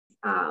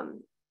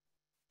One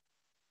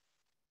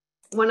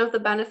of the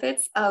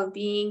benefits of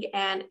being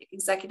an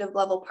executive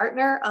level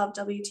partner of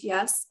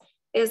WTS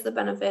is the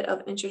benefit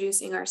of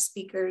introducing our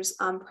speakers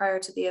prior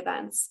to the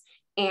events.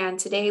 And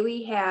today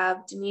we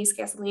have Denise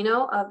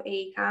Gasolino of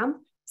AECOM.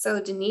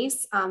 So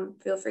Denise,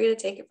 feel free to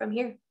take it from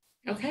here.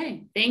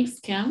 Okay, thanks,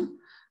 Kim.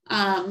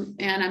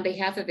 And on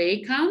behalf of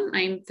AECOM,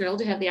 I'm thrilled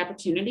to have the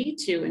opportunity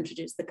to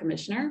introduce the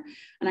commissioner.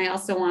 And I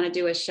also want to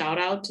do a shout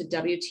out to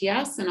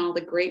WTS and all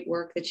the great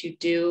work that you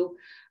do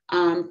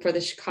for the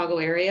Chicago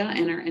area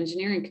and our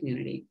engineering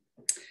community.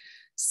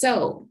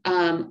 So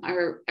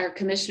our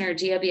commissioner,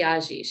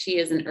 Biagi, she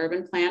is an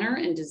urban planner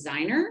and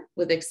designer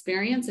with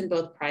experience in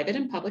both private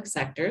and public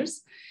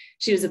sectors.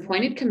 She was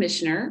appointed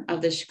commissioner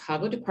of the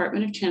Chicago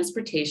Department of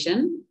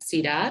Transportation,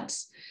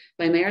 CDOT,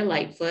 by Mayor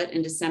Lightfoot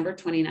in December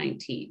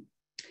 2019.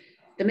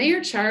 The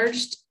mayor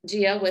charged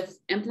Gia with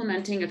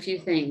implementing a few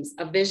things: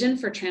 a vision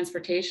for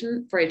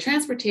a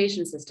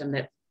transportation system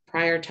that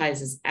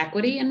prioritizes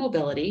equity and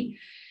mobility,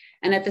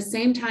 and at the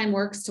same time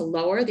works to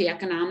lower the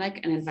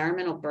economic and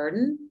environmental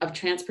burden of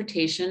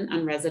transportation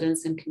on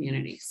residents and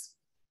communities.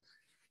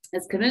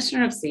 As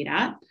commissioner of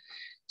CDOT,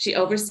 she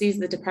oversees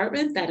the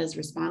department that is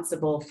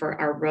responsible for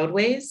our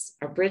roadways,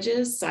 our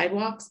bridges,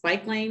 sidewalks,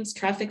 bike lanes,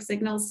 traffic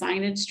signals,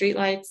 signage,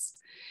 streetlights,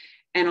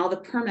 and all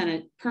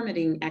the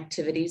permitting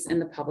activities in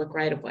the public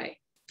right-of-way.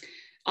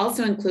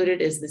 Also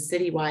included is the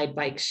citywide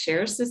bike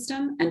share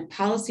system and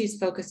policies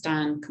focused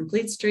on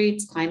complete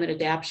streets, climate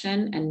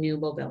adaptation, and new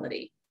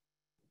mobility.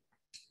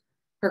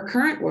 Her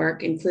current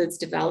work includes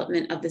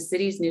development of the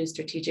city's new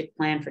strategic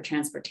plan for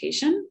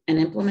transportation and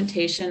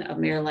implementation of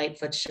Mayor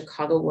Lightfoot's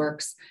Chicago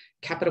Works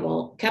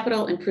capital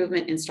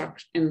improvement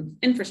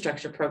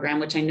infrastructure program,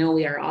 which I know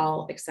we are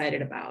all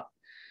excited about.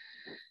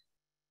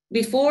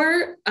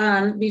 Before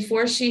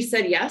she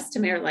said yes to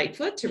Mayor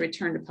Lightfoot to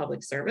return to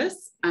public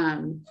service,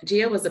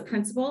 Gia was a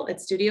principal at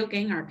Studio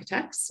Gang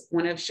Architects,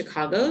 one of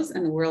Chicago's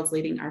and the world's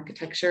leading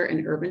architecture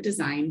and urban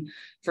design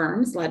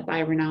firms led by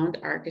renowned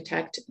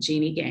architect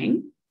Jeannie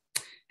Gang.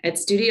 At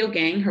Studio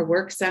Gang, her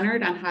work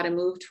centered on how to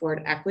move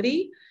toward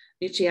equity,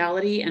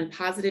 mutuality, and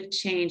positive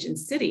change in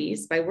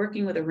cities by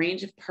working with a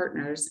range of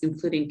partners,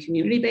 including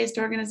community-based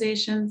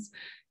organizations,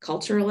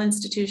 cultural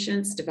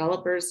institutions,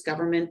 developers,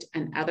 government,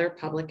 and other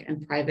public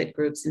and private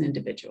groups and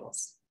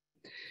individuals.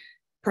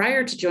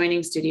 Prior to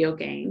joining Studio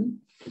Gang,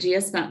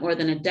 Gia spent more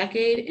than a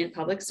decade in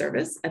public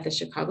service at the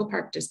Chicago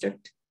Park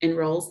District in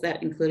roles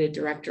that included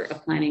Director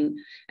of Planning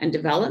and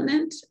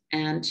Development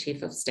and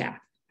Chief of Staff.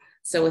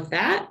 So with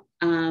that,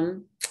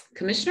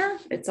 Commissioner,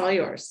 it's all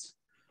yours.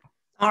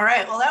 All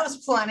right, well, that was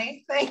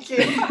plenty. Thank you.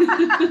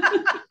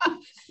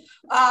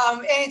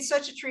 And it's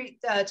such a treat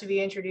to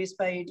be introduced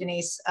by you,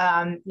 Denise.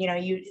 You know,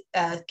 you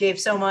gave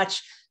so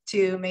much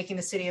to making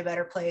the city a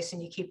better place,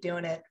 and you keep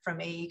doing it from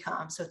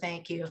AECOM, so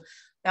thank you.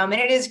 And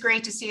it is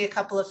great to see a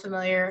couple of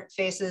familiar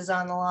faces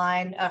on the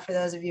line for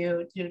those of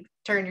you who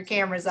turn your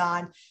cameras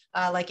on,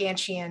 like Ann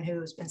Sheehan,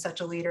 who's been such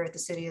a leader at the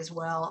city as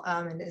well,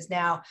 and is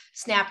now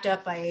snapped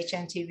up by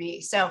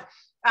HNTV. So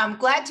I'm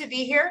glad to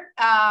be here.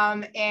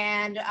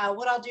 And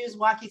what I'll do is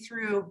walk you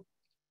through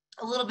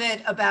a little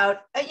bit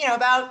about,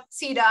 about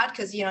CDOT,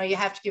 because, you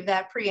have to give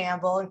that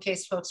preamble in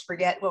case folks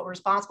forget what we're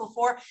responsible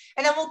for.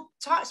 And then we'll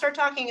start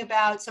talking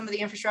about some of the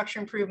infrastructure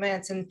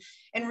improvements and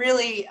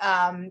really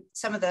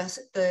some of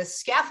the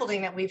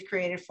scaffolding that we've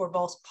created for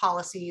both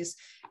policies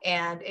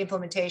and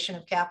implementation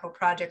of capital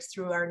projects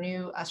through our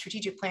new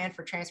strategic plan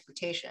for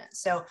transportation.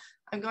 So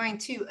I'm going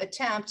to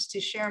attempt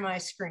to share my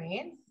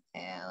screen,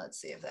 and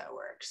let's see if that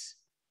works.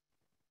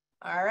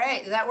 All right,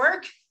 does that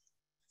work?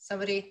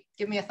 Somebody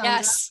give me a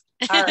thumbs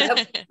up. All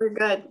right, we're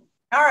good.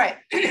 All right,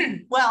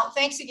 well,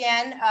 thanks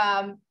again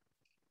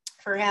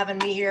for having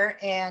me here.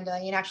 And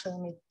actually,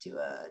 let me do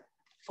a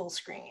full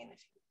screen. If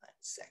you want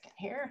a second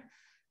here.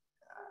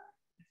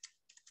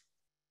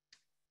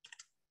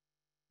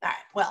 All right,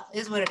 well, it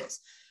is what it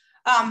is.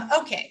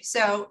 Okay,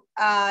 so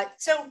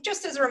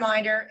just as a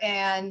reminder,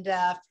 and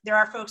there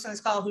are folks on this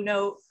call who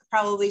know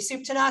probably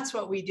soup to nuts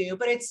what we do,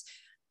 but it's,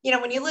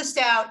 when you list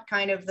out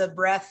kind of the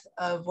breadth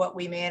of what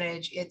we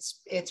manage,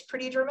 it's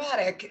pretty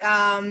dramatic.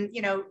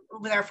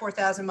 With our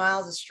 4,000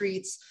 miles of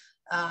streets,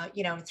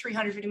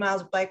 350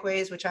 miles of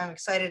bikeways, which I'm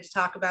excited to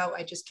talk about.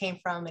 I just came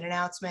from an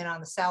announcement on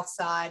the south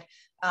side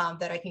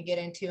that I can get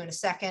into in a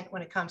second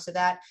when it comes to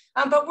that.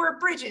 But we're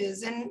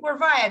bridges and we're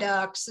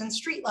viaducts and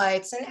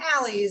streetlights and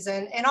alleys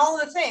and all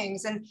of the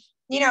things. And,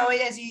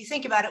 as you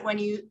think about it, when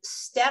you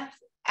step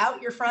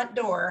out your front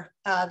door,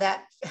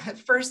 that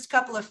first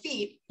couple of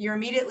feet, you're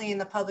immediately in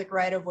the public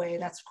right of way.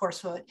 That's of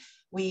course what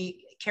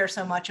we care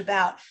so much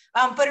about.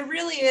 But it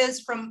really is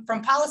from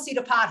policy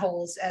to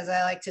potholes, as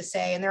I like to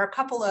say. And there are a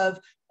couple of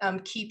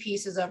key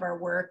pieces of our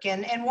work.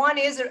 And one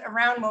is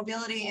around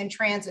mobility and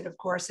transit, of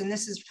course. And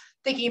this is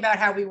thinking about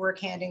how we work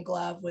hand in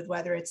glove with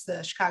whether it's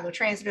the Chicago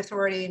Transit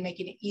Authority and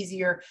making it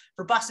easier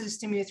for buses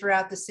to move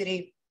throughout the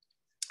city,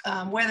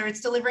 whether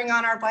it's delivering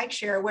on our bike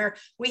share, where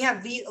we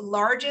have the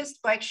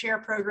largest bike share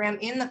program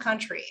in the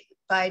country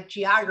by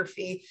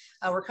geography.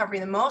 We're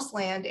covering the most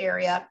land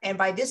area. And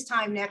by this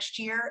time next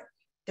year,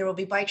 There will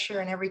be bike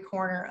share in every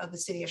corner of the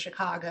city of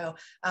Chicago.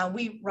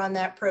 We run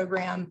that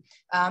program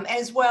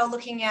as well,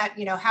 looking at,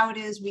 how it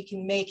is we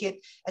can make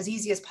it as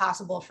easy as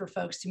possible for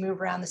folks to move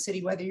around the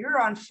city, whether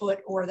you're on foot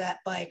or that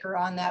bike or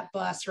on that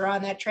bus or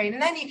on that train,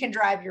 and then you can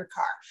drive your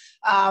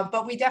car.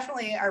 But we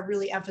definitely are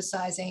really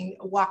emphasizing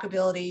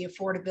walkability,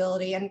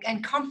 affordability,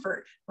 and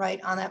comfort,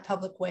 right, on that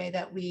public way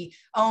that we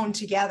own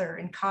together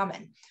in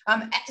common.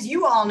 As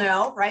you all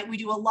know, right, we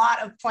do a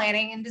lot of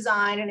planning and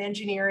design and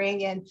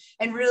engineering,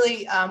 and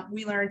really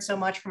we learned so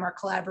much from our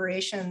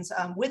collaborations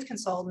with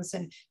consultants,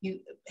 and you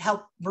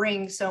help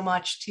bring so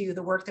much to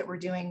the work that we're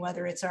doing,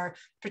 whether it's our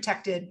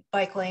protected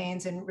bike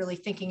lanes and really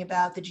thinking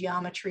about the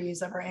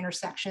geometries of our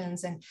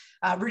intersections and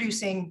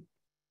reducing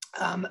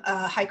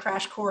high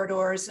crash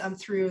corridors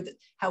through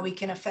how we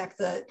can affect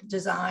the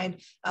design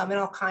and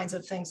all kinds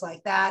of things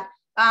like that.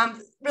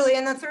 Really,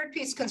 and the third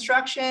piece,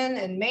 construction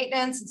and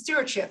maintenance and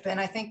stewardship. And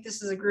I think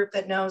this is a group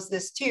that knows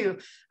this too,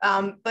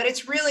 but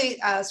it's really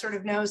sort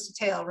of nose to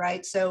tail,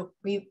 right? So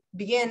we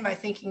begin by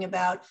thinking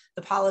about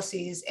the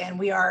policies, and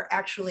we are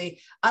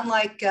actually,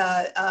 unlike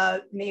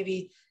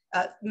maybe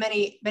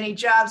many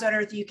jobs on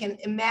earth, you can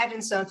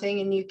imagine something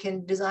and you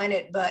can design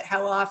it, but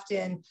how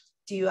often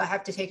do you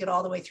have to take it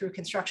all the way through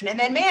construction and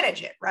then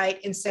manage it, right?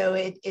 And so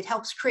it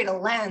helps create a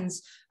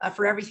lens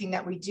for everything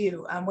that we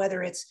do,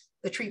 whether it's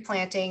the tree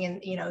planting,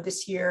 and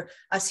this year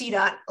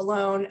CDOT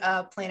alone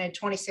planted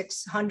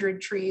 2,600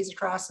 trees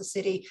across the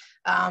city.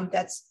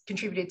 That's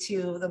contributed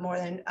to the more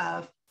than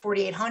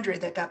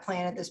 4,800 that got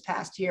planted this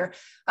past year,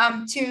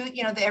 to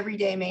the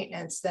everyday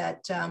maintenance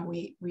that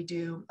we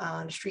do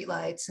on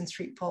streetlights and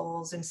street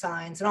poles and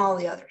signs and all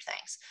the other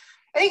things.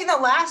 I think the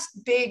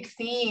last big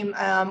theme,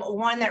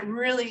 one that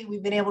really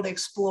we've been able to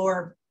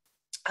explore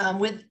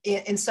with,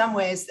 in some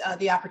ways,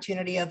 the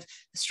opportunity of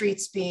the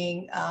streets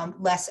being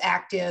less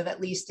active,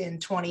 at least in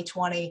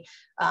 2020,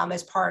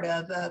 as part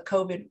of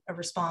COVID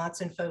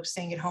response and folks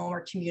staying at home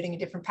or commuting in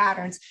different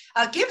patterns,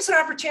 gives an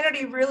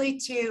opportunity really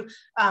to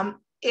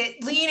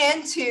lean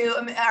into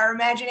our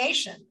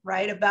imagination,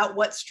 right, about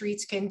what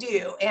streets can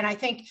do. And I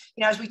think,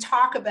 as we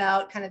talk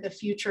about kind of the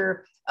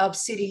future of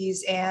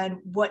cities and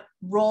what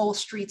role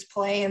streets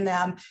play in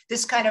them,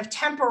 this kind of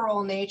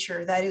temporal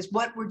nature, that is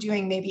what we're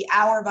doing maybe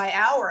hour by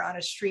hour on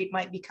a street,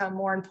 might become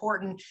more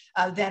important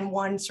than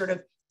one sort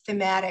of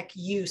thematic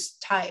use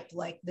type,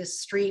 like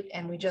this street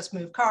and we just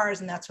move cars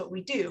and that's what we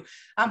do.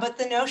 But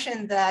the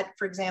notion that,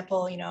 for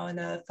example, in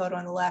the photo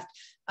on the left,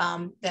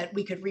 that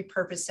we could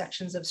repurpose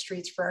sections of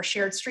streets for our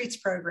shared streets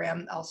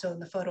program, also in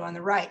the photo on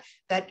the right,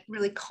 that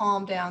really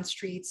calm down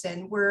streets.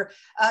 And we're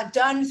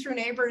done through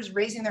neighbors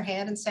raising their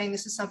hand and saying,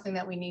 this is something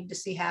that we need to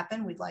see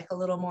happen. We'd like a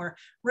little more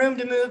room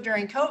to move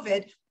during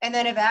COVID, and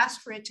then have asked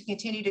for it to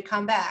continue to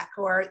come back,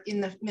 or in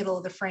the middle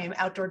of the frame,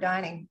 outdoor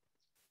dining.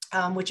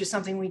 Which is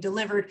something we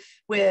delivered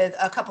with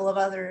a couple of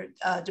other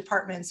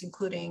departments,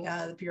 including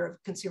the Bureau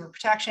of Consumer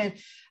Protection.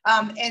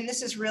 And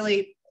this is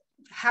really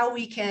how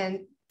we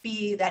can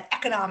be that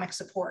economic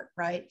support,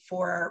 right,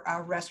 for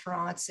our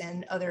restaurants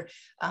and other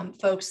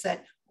folks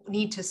that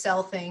need to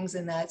sell things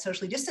in that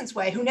socially distanced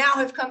way, who now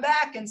have come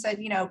back and said,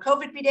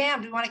 COVID be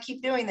damned, we want to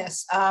keep doing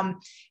this.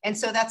 And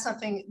so that's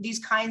something, these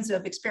kinds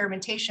of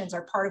experimentations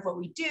are part of what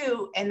we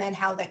do, and then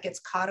how that gets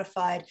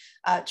codified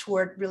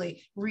toward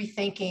really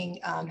rethinking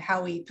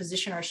how we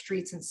position our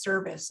streets in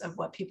service of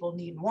what people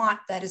need and want.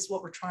 That is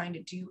what we're trying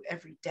to do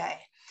every day.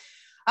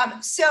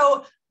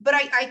 But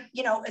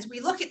as we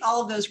look at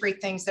all of those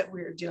great things that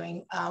we're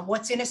doing,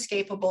 what's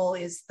inescapable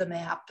is the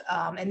map.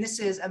 And this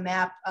is a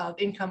map of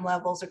income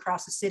levels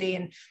across the city.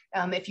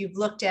 And if you've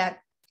looked at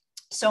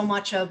so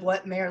much of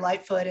what Mayor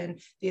Lightfoot and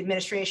the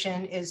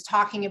administration is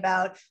talking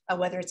about,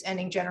 whether it's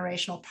ending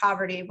generational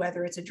poverty,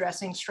 whether it's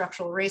addressing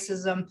structural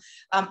racism,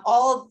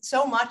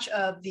 so much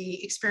of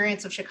the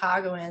experience of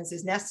Chicagoans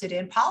is nested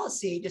in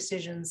policy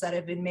decisions that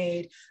have been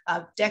made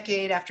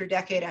decade after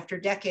decade after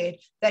decade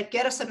that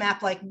get us a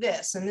map like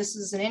this. And this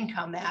is an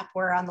income map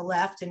where on the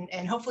left,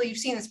 and hopefully you've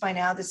seen this by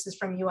now, this is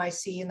from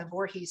UIC and the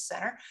Voorhees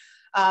Center,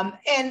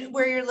 and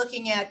where you're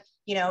looking at,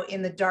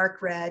 in the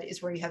dark red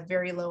is where you have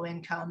very low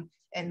income,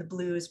 and the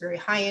blue is very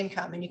high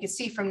income. And you can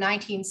see from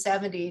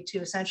 1970 to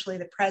essentially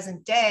the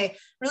present day,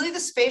 really the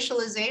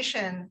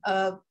spatialization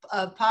of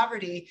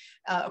poverty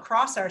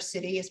across our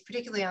city, is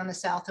particularly on the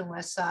south and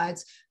west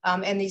sides,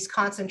 and these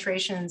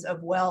concentrations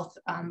of wealth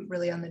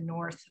really on the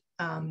north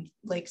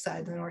lake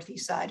side, the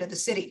northeast side of the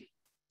city.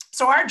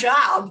 So our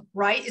job,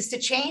 right, is to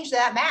change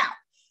that map.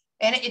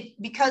 And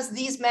because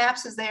these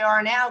maps as they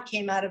are now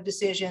came out of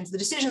decisions, the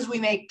decisions we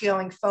make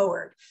going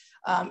forward,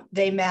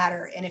 they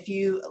matter. And if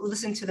you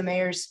listen to the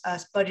mayor's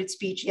budget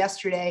speech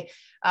yesterday,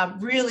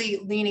 really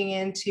leaning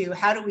into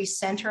how do we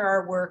center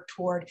our work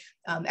toward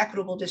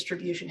equitable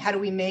distribution? How do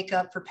we make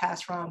up for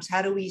past wrongs?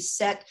 How do we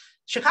set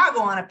Chicago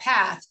on a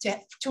path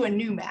to a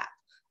new map?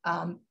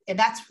 And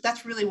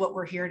that's really what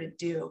we're here to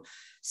do.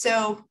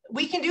 So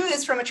we can do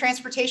this from a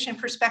transportation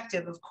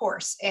perspective, of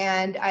course.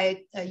 And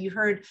you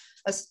heard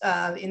us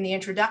in the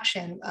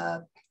introduction,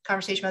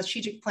 conversation about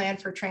strategic plan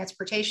for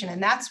transportation.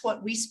 And that's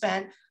what we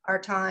spent our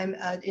time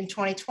in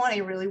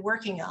 2020 really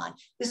working on.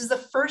 This is the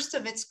first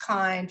of its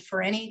kind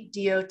for any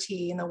DOT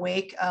in the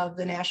wake of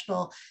the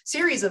national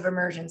series of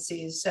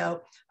emergencies.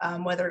 So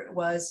whether it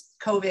was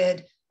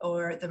COVID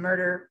or the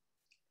murder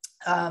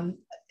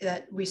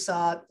that we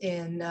saw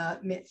in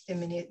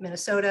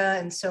Minnesota,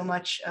 and so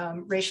much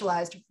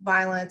racialized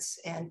violence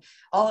and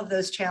all of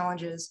those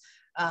challenges,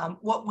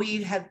 what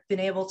we have been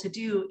able to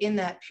do in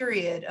that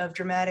period of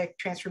dramatic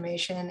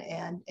transformation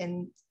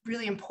and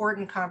really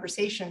important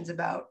conversations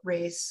about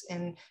race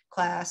and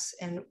class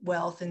and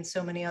wealth and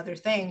so many other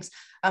things,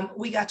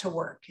 we got to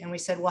work and we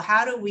said, well,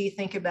 how do we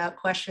think about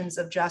questions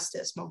of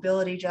justice,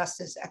 mobility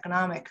justice,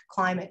 economic,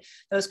 climate,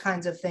 those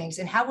kinds of things,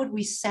 and how would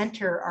we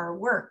center our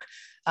work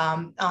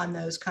on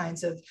those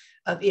kinds of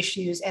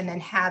issues, and then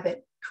have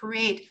it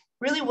create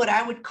really what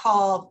I would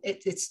call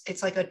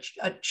it's like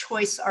a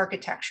choice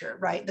architecture,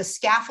 right? The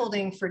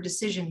scaffolding for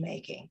decision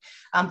making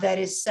that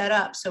is set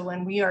up. So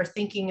when we are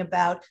thinking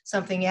about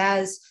something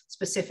as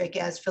specific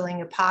as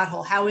filling a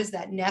pothole, how is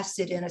that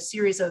nested in a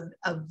series of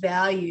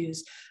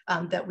values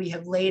that we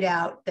have laid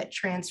out that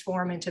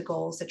transform into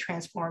goals, that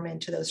transform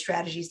into those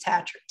strategies,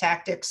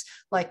 tactics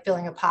like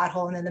filling a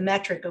pothole, and then the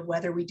metric of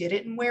whether we did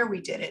it and where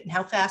we did it and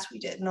how fast we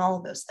did and all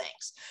of those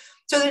things.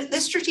 So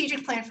this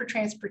strategic plan for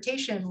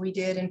transportation we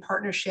did in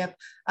partnership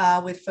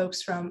with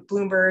folks from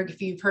Bloomberg.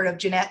 If you've heard of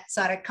Jeanette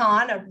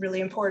Sadik-Khan, a really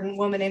important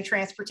woman in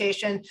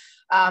transportation,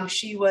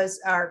 she was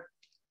our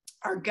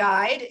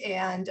guide.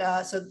 And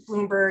so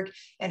Bloomberg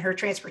and her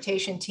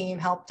transportation team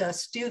helped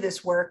us do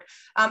this work.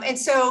 And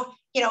so,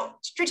 you know,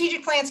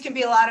 strategic plans can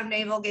be a lot of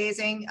navel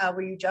gazing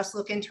where you just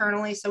look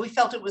internally. So we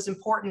felt it was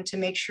important to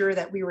make sure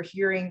that we were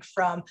hearing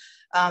from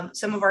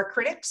some of our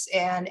critics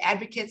and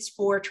advocates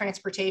for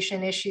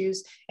transportation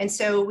issues. And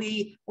so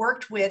we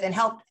worked with and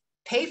helped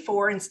pay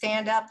for and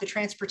stand up the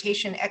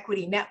Transportation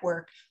Equity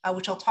Network,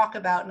 which I'll talk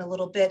about in a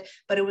little bit,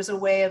 but it was a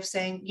way of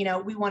saying, you know,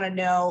 we want to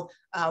know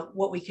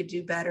what we could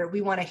do better. We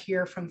want to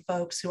hear from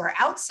folks who are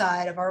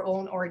outside of our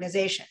own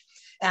organization.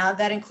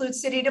 That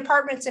includes city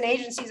departments and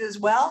agencies as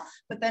well,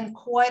 but then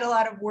quite a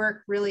lot of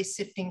work really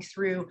sifting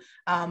through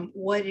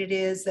what it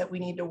is that we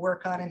need to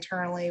work on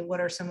internally,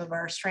 what are some of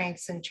our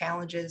strengths and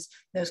challenges,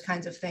 those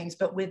kinds of things,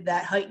 but with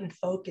that heightened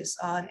focus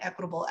on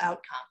equitable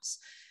outcomes.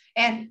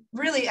 And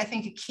really, I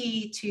think a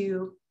key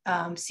to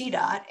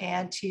CDOT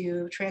and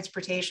to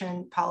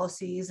transportation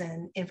policies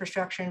and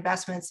infrastructure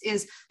investments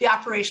is the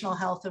operational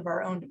health of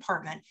our own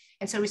department.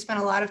 And so we spent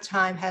a lot of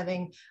time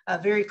having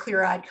very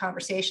clear-eyed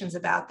conversations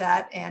about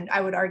that. And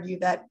I would argue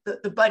that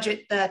the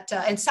budget that,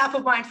 and top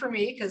of mind for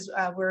me, because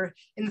we're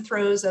in the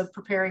throes of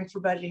preparing for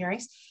budget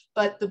hearings,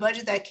 but the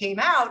budget that came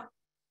out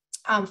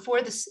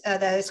for this,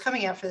 that is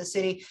coming out for the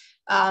city,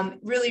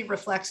 really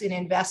reflects an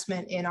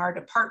investment in our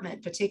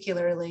department,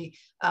 particularly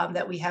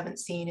that we haven't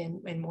seen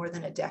in more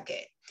than a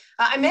decade.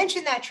 I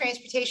mentioned that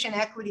Transportation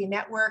Equity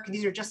Network, and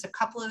these are just a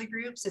couple of the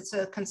groups. It's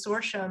a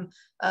consortium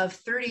of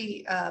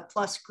 30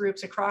 plus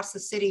groups across the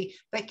city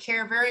that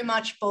care very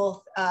much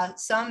both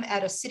some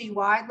at a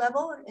citywide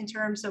level in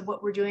terms of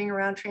what we're doing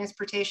around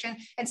transportation,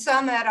 and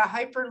some at a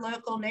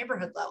hyper-local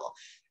neighborhood level.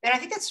 And I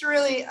think that's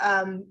really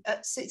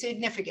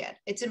significant.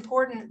 It's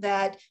important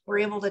that we're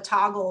able to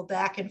toggle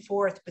back and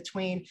forth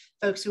between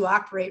folks who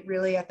operate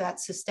really at that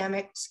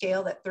systemic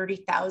scale, that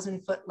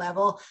 30,000 foot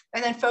level,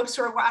 and then folks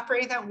who are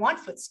operating at that 1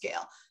 foot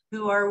scale,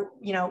 who are,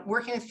 you know,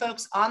 working with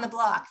folks on the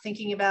block,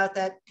 thinking about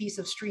that piece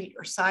of street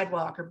or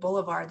sidewalk or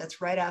boulevard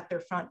that's right out their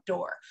front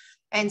door.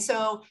 And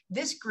so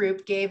this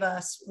group gave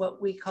us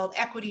what we called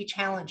equity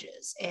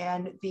challenges.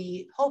 And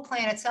the whole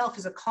plan itself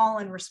is a call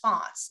and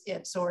response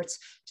of sorts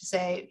to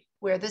say,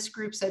 where this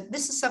group said,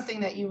 this is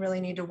something that you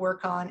really need to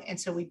work on. And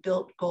so we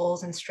built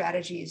goals and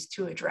strategies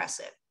to address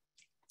it.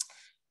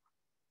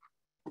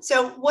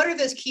 So what are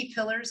those key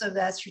pillars of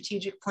that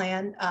strategic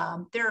plan?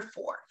 There are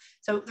four.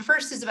 So the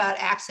first is about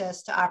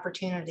access to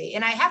opportunity.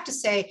 And I have to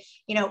say,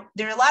 you know,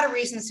 there are a lot of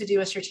reasons to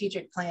do a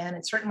strategic plan,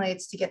 and certainly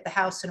it's to get the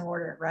house in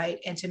order, right?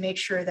 And to make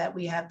sure that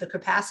we have the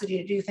capacity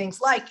to do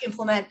things like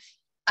implement,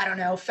 I don't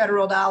know,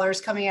 federal dollars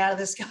coming out of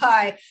the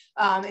sky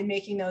and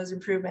making those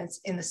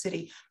improvements in the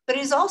city. But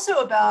it is also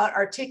about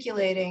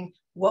articulating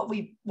what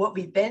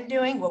we've been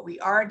doing, what we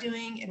are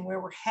doing, and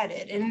where we're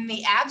headed. And in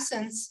the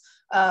absence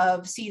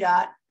of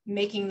CDOT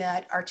making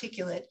that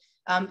articulate,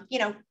 you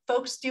know,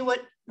 folks do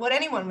what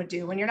anyone would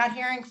do. When you're not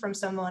hearing from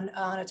someone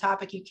on a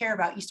topic you care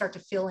about, you start to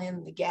fill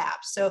in the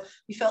gaps. So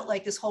we felt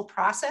like this whole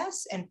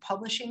process and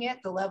publishing it,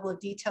 the level of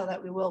detail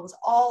that we will, was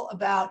all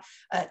about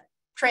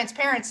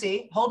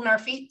transparency, holding our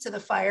feet to the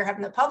fire,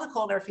 having the public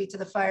hold our feet to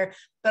the fire,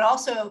 but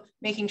also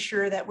making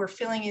sure that we're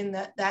filling in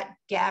that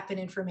gap in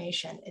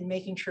information and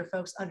making sure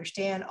folks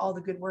understand all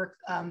the good work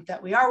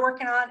that we are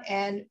working on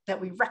and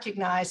that we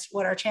recognize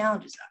what our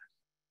challenges are.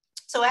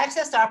 So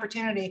access to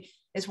opportunity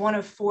is one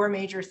of four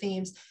major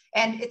themes,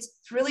 and it's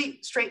really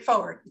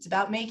straightforward. It's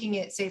about making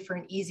it safer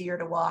and easier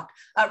to walk,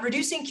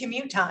 reducing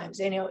commute times.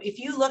 And, you know, if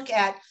you look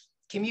at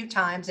commute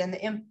times and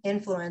the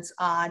influence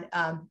on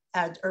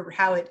or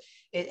how it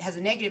it has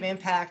a negative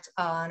impact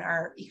on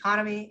our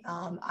economy,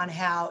 on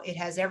how it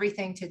has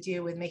everything to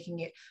do with making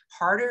it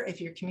harder.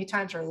 If your commute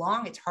times are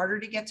long, it's harder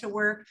to get to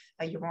work.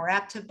 You're more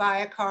apt to buy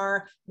a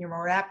car. You're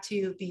more apt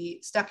to be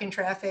stuck in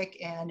traffic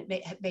and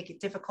make it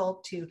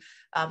difficult to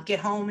get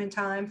home in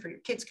time for your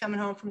kids coming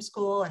home from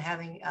school and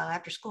having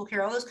after school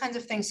care, all those kinds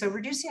of things. So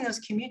reducing those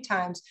commute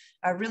times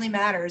really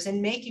matters,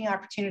 and making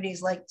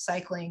opportunities like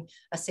cycling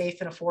a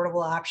safe and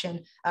affordable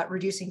option,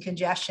 reducing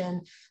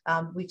congestion.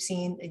 We've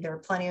seen there are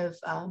plenty of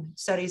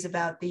studies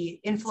about the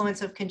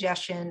influence of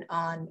congestion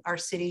on our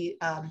city.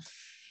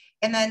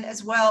 And then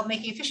as well,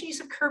 making efficient use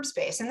of curb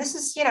space. And this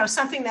is,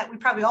 something that we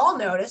probably all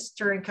noticed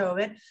during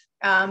COVID,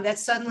 that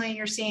suddenly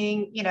you're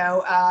seeing,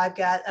 I've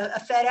got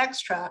a FedEx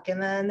truck,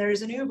 and then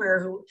there's an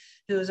Uber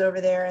who's over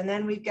there. And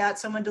then we've got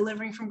someone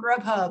delivering from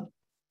Grubhub.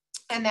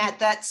 And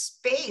that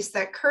space,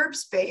 that curb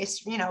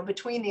space,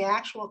 between the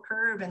actual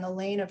curb and the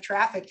lane of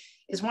traffic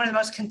is one of the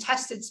most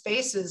contested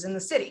spaces in the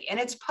city. And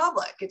it's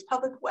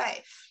public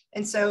way.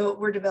 And so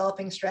we're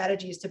developing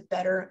strategies to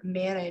better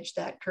manage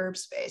that curb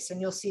space.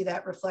 And you'll see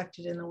that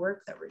reflected in the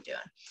work that we're doing.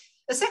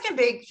 The second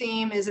big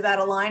theme is about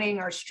aligning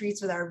our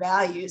streets with our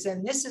values.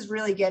 And this is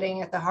really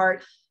getting at the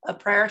heart of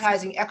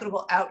prioritizing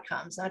equitable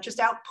outcomes, not just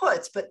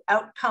outputs, but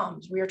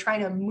outcomes. We are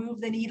trying to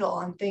move the needle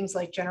on things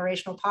like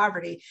generational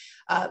poverty.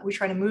 We're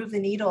trying to move the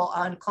needle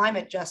on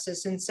climate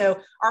justice. And so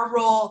our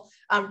role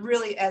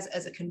really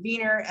as a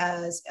convener,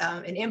 as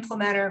an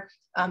implementer,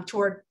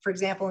 toward, for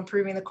example,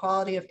 improving the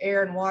quality of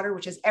air and water,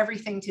 which has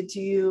everything to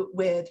do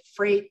with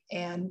freight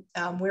and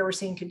where we're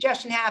seeing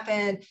congestion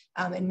happen,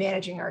 and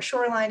managing our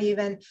shoreline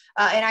even.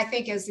 And I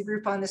think as the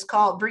group on this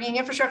call, bringing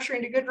infrastructure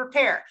into good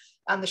repair,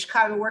 the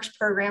Chicago Works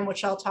program,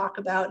 which I'll talk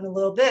about in a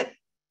little bit,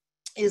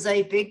 is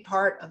a big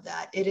part of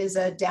that. It is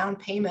a down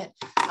payment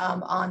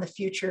on the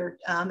future,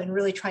 and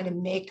really trying to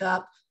make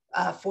up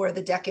for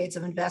the decades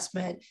of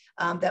investment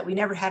that we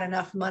never had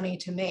enough money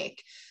to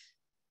make.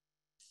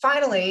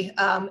 Finally,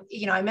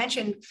 I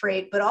mentioned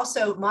freight, but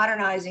also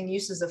modernizing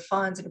uses of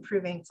funds and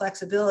improving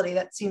flexibility.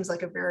 That seems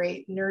like a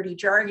very nerdy,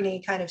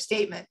 jargony kind of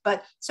statement,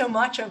 but so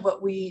much of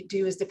what we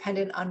do is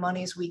dependent on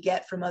monies we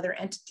get from other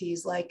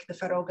entities like the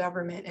federal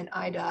government and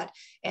IDOT,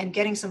 and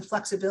getting some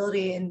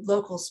flexibility in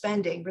local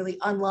spending, really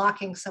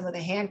unlocking some of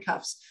the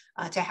handcuffs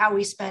to how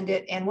we spend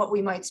it and what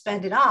we might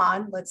spend it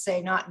on. Let's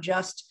say not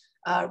just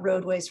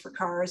roadways for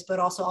cars, but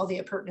also all the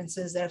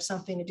appurtenances that have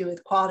something to do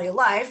with quality of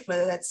life,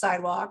 whether that's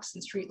sidewalks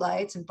and street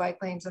lights and bike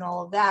lanes and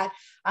all of that.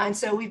 And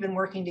so we've been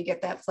working to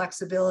get that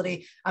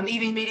flexibility.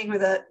 Even meeting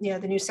with the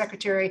new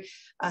Secretary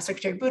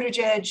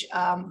Buttigieg,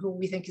 who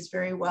we think is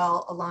very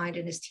well aligned,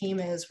 and his team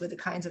is, with the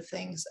kinds of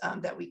things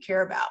that we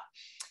care about.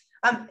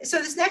 So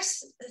this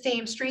next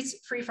theme, Streets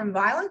Free from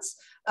Violence,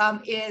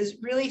 is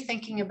really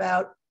thinking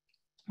about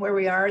where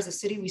we are as a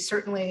city. We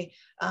certainly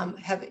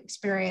have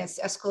experienced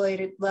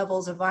escalated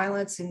levels of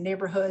violence in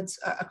neighborhoods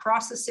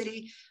across the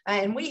city.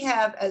 And we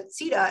have, at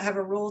CDOT, have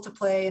a role to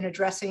play in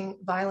addressing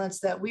violence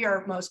that we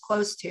are most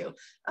close to.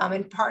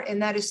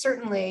 And that is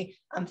certainly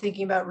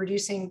thinking about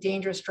reducing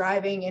dangerous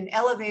driving and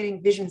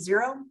elevating Vision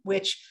Zero,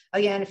 which,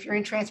 again, if you're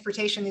in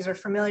transportation, these are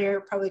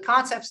familiar probably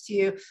concepts to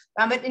you.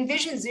 But in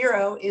Vision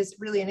Zero is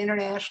really an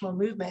international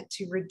movement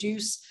to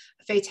reduce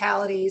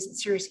fatalities and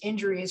serious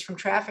injuries from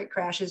traffic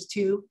crashes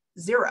to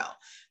zero.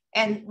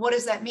 And what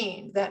does that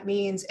mean? That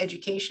means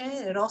education.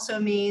 It also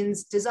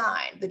means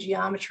design, the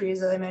geometries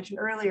that I mentioned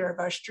earlier of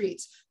our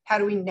streets. How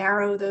do we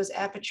narrow those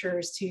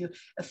apertures to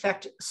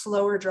affect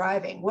slower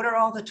driving? What are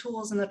all the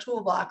tools in the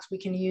toolbox we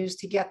can use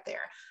to get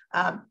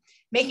there?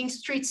 Making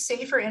streets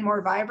safer and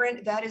more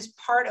vibrant, that is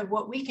part of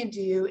what we can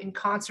do in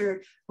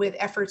concert with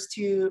efforts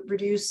to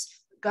reduce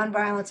gun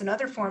violence and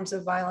other forms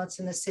of violence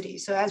in the city.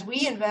 So as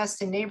we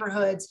invest in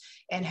neighborhoods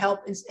and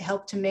help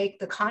to make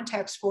the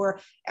context for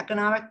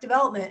economic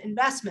development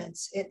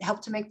investments, it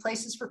helped to make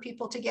places for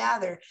people to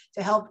gather,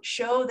 to help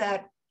show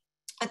that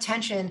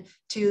attention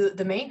to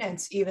the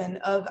maintenance even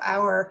of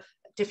our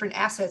different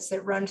assets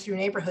that run through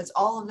neighborhoods.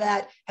 All of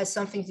that has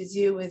something to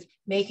do with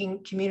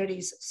making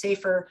communities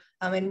safer,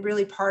 and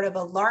really part of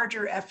a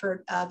larger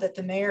effort that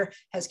the mayor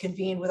has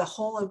convened with a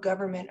whole of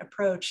government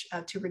approach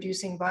to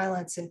reducing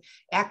violence and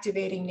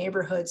activating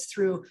neighborhoods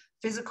through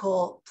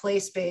physical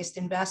place-based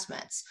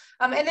investments.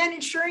 And then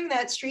ensuring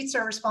that streets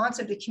are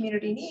responsive to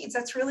community needs.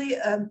 That's really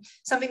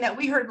something that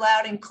we heard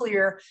loud and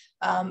clear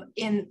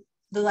in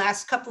the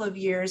last couple of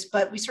years,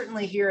 but we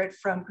certainly hear it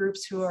from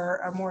groups who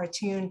are more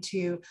attuned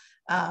to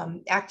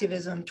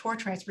activism toward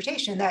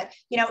transportation, that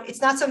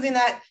it's not something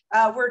that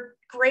we're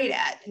great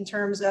at in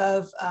terms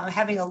of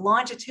having a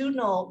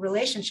longitudinal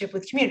relationship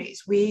with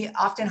communities. We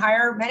often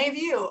hire many of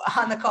you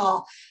on the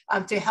call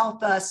to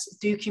help us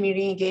do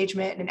community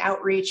engagement and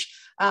outreach,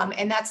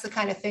 and that's the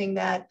kind of thing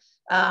that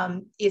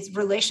is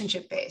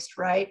relationship based,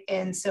 right?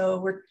 And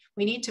so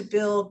we need to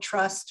build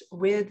trust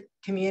with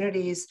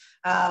communities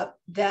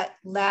that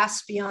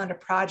lasts beyond a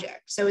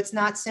project. So it's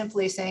not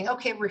simply saying,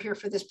 okay, we're here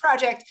for this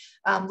project,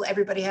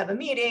 everybody have a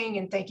meeting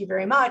and thank you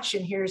very much,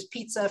 and here's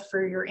pizza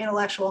for your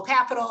intellectual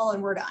capital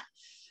and we're done.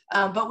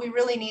 But we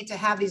really need to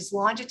have these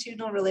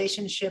longitudinal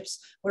relationships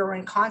where we're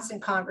in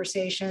constant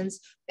conversations.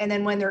 And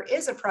then when there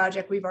is a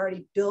project, we've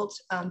already built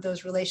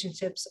those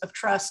relationships of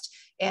trust,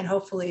 and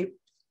hopefully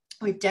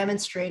we've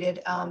demonstrated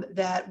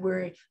that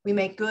we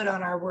make good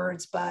on our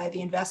words by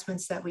the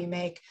investments that we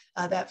make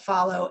that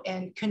follow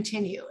and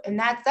continue. And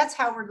that's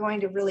how we're going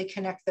to really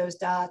connect those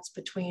dots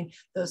between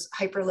those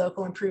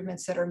hyperlocal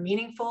improvements that are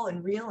meaningful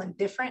and real and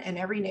different in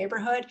every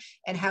neighborhood,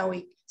 and how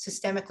we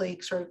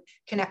systemically sort of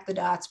connect the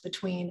dots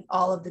between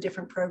all of the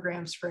different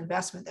programs for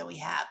investment that we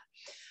have.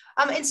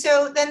 And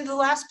so then the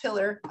last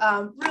pillar,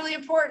 really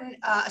important,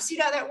 a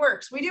CDOT that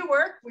works. We do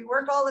work, we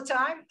work all the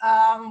time,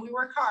 we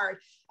work hard,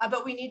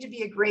 but we need to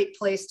be a great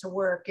place to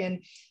work.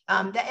 And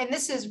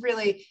this is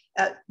really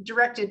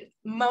directed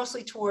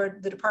mostly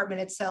toward the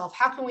department itself.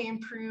 How can we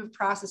improve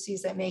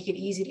processes that make it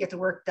easy to get the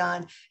work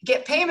done,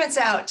 get payments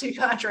out to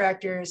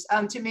contractors,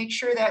 to make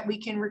sure that we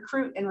can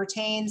recruit and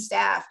retain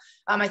staff.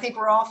 I think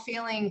we're all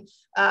feeling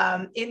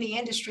in the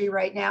industry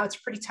right now, it's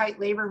a pretty tight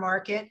labor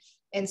market.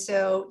 And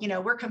so, you know,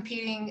 we're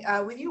competing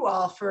with you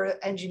all for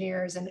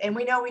engineers, and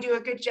we know we do a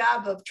good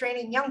job of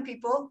training young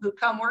people who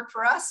come work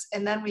for us,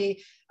 and then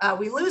we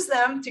lose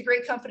them to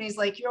great companies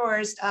like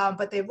yours,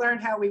 but they've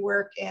learned how we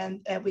work,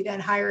 and we then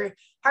hire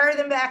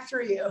them back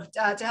through you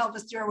to help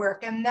us do our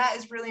work, and that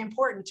is really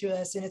important to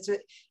us. And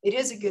it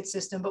is a good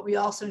system, but we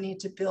also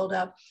need to build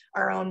up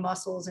our own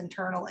muscles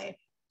internally.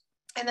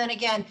 And then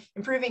again,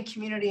 improving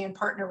community and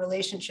partner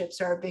relationships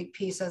are a big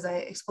piece, as I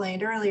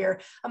explained earlier,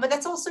 but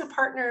that's also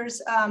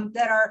partners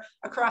that are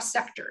across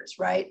sectors,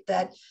 right?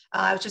 That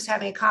I was just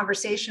having a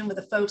conversation with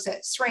the folks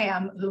at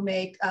SRAM who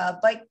make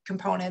bike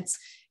components,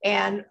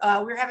 and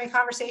we were having a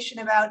conversation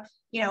about,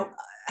 you know,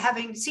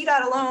 having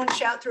CDOT alone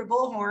shout through a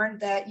bullhorn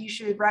that you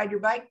should ride your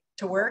bike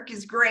to work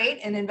is great,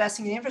 and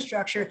investing in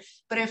infrastructure.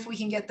 But if we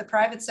can get the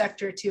private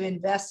sector to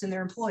invest in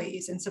their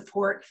employees and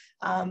support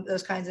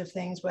those kinds of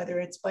things, whether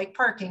it's bike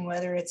parking,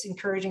 whether it's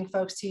encouraging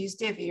folks to use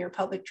divvy or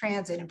public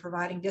transit and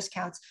providing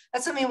discounts,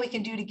 that's something we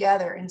can do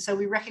together. And so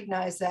we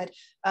recognize that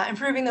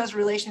improving those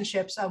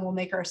relationships will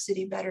make our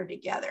city better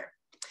together.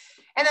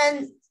 And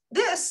then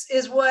this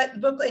is what the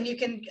booklet, and you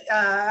can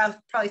I'll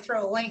probably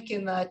throw a link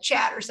in the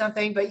chat or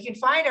something, but you can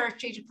find our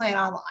strategic plan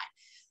online.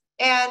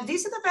 And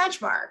these are the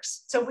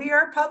benchmarks. So we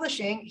are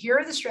publishing, here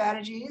are the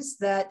strategies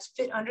that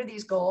fit under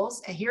these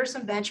goals. And here are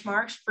some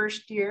benchmarks,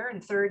 first year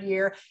and third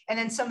year, and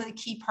then some of the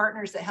key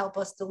partners that help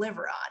us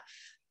deliver on.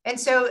 And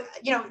so,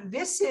 you know,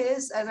 this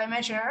is, as I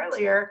mentioned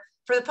earlier,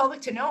 for the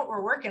public to know what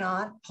we're working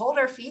on, hold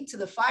our feet to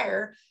the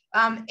fire,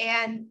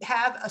 and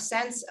have a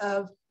sense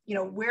of, you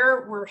know,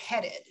 where we're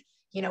headed.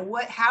 You know,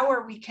 how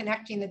are we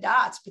connecting the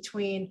dots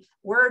between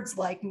words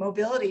like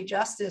mobility,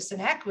 justice,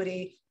 and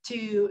equity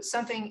to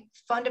something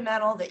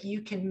fundamental that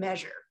you can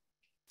measure?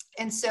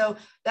 And so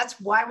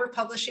that's why we're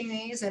publishing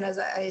these. And as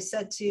I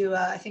said to,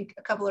 I think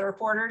a couple of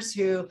reporters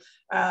who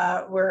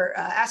were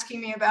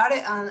asking me about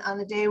it on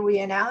the day we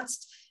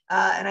announced,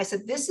 and I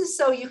said, this is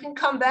so you can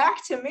come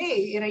back to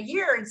me in a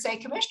year and say,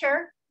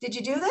 Commissioner, did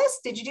you do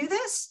this? Did you do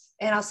this?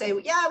 And I'll say,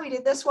 well, yeah, we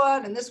did this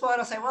one and this one.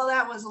 I'll say, well,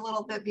 that was a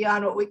little bit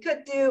beyond what we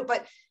could do.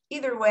 But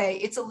either way,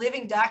 it's a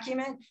living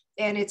document,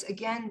 and it's,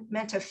 again,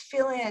 meant to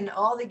fill in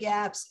all the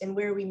gaps and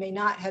where we may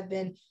not have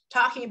been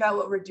talking about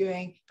what we're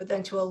doing, but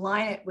then to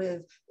align it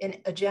with an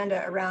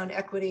agenda around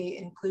equity,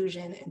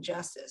 inclusion, and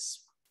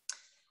justice.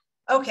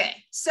 Okay,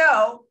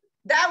 so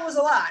that was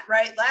a lot,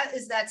 right? That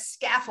is that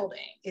scaffolding.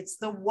 It's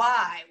the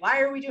why.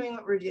 Why are we doing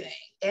what we're doing?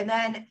 And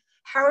then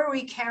how are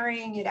we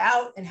carrying it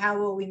out, and how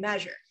will we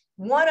measure?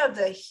 One of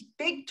the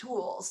big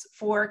tools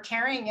for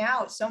carrying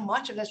out so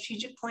much of the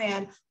strategic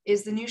plan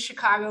is the new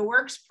Chicago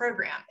Works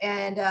program.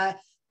 And I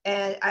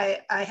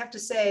have to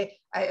say,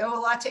 I owe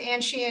a lot to Ann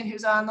Sheehan,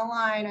 who's on the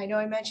line. I know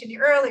I mentioned you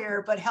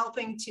earlier, but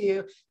helping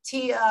to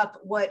tee up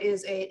what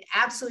is an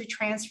absolutely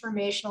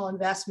transformational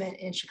investment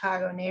in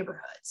Chicago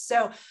neighborhoods.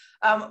 So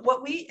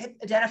what we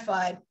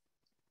identified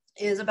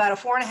is about a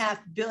 $4.5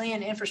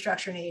 billion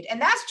infrastructure need. And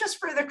that's just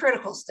for the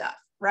critical stuff,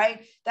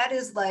 right? That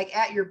is like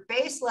at your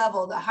base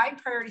level, the high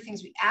priority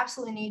things we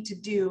absolutely need to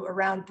do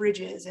around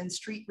bridges and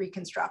street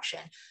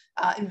reconstruction,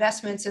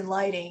 investments in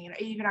lighting, and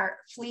even our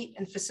fleet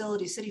and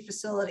facilities, city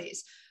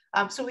facilities.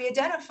 So we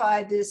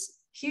identified this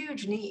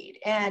huge need,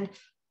 and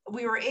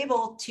we were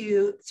able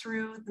to,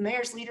 through the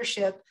mayor's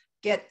leadership,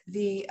 get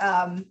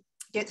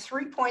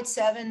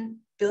 $3.7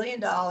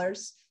 billion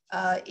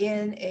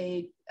in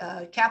a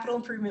capital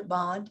improvement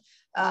bond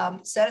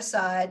set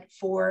aside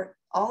for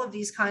all of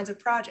these kinds of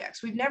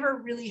projects. We've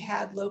never really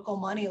had local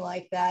money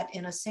like that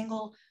in a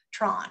single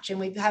tranche. And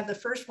we've had the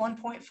first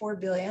 1.4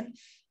 billion.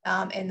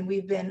 And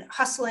we've been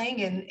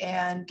hustling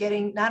and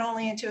getting not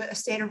only into a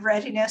state of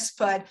readiness,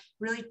 but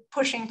really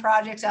pushing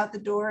projects out the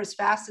door as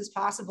fast as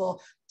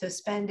possible to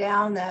spend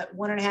down that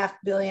 $1.5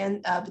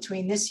 billion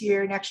between this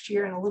year, next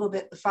year, and a little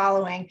bit the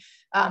following.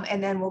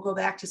 And then we'll go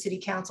back to City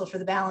Council for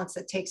the balance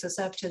that takes us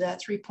up to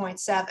that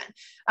 3.7.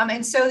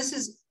 And so this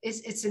is,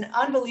 it's an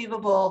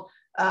unbelievable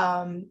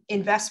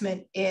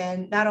investment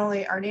in not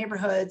only our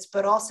neighborhoods,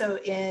 but also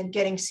in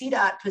getting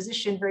CDOT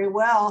positioned very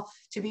well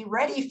to be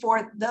ready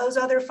for those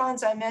other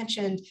funds I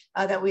mentioned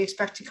that we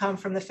expect to come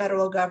from the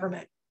federal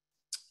government.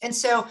 And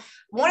so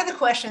one of the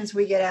questions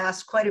we get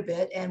asked quite a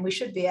bit, and we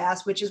should be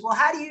asked, which is, well,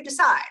 how do you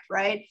decide,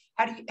 right?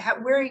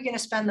 Where are you going to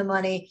spend the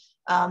money?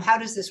 How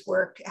does this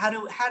work?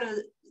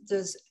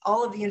 Does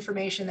all of the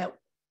information that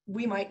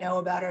we might know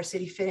about our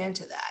city fit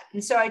into that?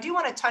 And so I do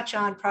want to touch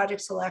on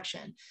project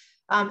selection.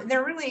 And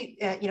there are really,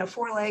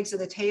 4 legs of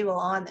the table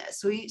on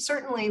this. We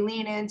certainly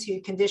lean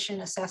into condition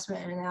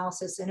assessment and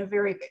analysis in a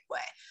very big way.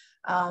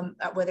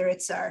 Whether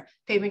it's our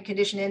pavement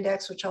condition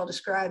index, which I'll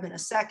describe in a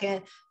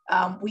second.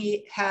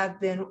 We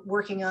have been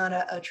working on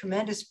a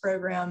tremendous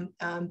program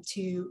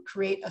to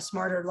create a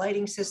smarter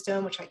lighting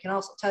system, which I can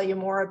also tell you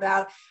more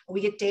about. We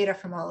get data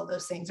from all of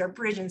those things, our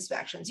bridge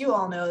inspections, you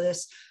all know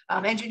this,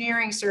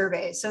 engineering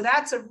surveys. So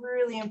that's a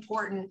really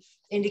important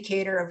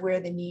indicator of where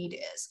the need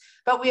is.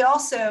 But we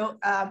also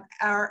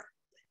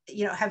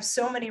have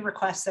so many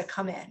requests that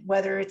come in,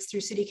 whether it's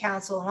through city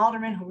council and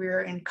aldermen who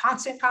we're in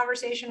constant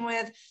conversation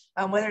with,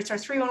 whether it's our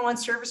 311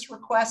 service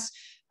requests.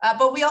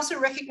 But we also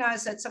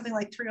recognize that something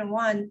like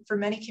 311 for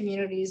many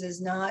communities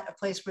is not a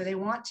place where they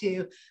want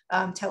to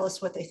tell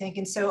us what they think.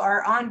 And so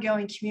our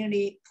ongoing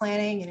community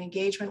planning and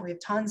engagement, we have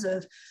tons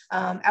of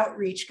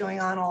outreach going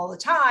on all the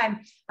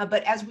time.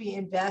 But as we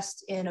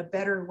invest in a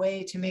better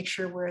way to make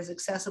sure we're as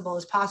accessible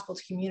as possible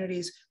to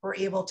communities, we're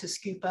able to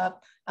scoop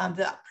up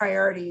the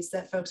priorities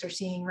that folks are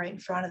seeing right in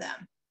front of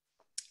them.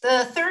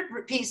 The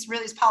third piece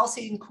really is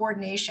policy and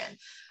coordination.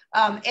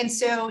 And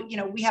so,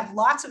 we have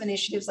lots of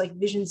initiatives like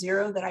Vision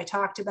Zero that I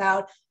talked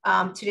about.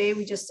 Today,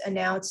 we just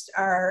announced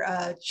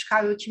our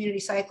Chicago Community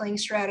Cycling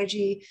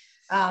Strategy.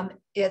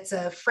 It's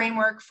a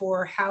framework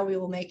for how we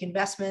will make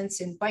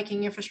investments in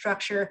biking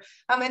infrastructure.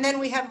 And then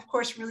we have, of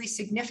course, really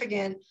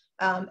significant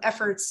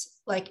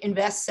efforts like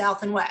Invest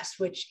South and West,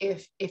 which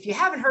if you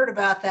haven't heard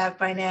about that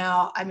by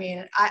now, I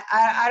mean,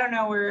 I don't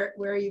know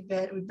where you've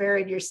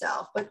buried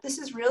yourself, but this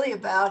is really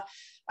about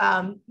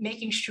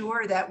making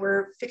sure that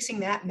we're fixing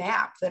that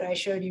map that I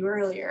showed you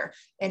earlier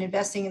and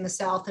investing in the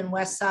south and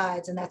west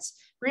sides. And that's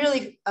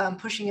really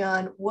pushing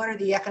on what are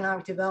the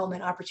economic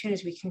development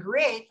opportunities we can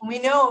create. And we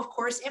know, of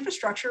course,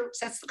 infrastructure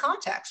sets the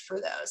context for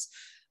those.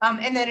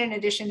 And then in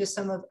addition to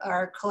some of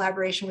our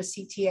collaboration with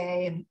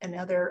CTA and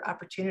other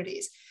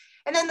opportunities.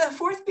 And then the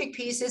fourth big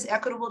piece is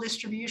equitable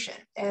distribution.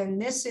 And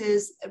this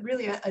is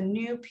really a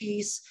new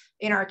piece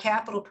in our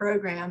capital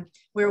program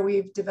where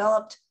we've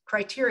developed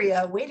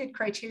criteria, weighted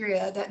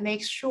criteria that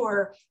makes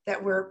sure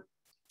that we're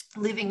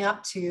living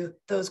up to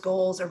those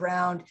goals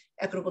around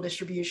equitable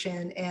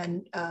distribution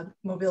and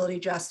mobility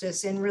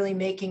justice and really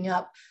making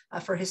up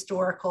for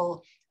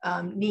historical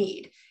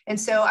need.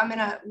 And so I'm going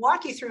to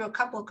walk you through a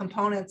couple of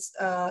components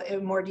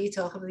in more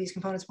detail, a couple of these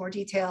components in more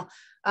detail,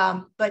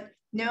 but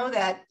know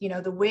that,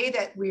 the way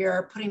that we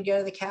are putting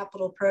together the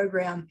capital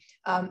program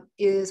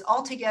is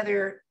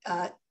altogether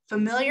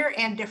familiar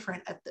and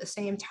different at the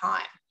same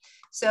time.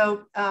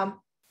 So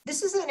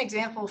this is an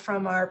example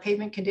from our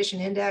pavement condition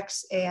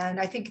index, and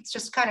I think it's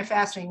just kind of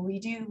fascinating.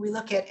 We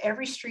look at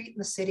every street in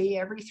the city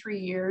every 3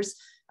 years.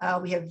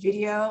 We have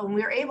video, and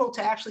we're able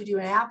to actually do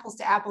an apples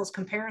to apples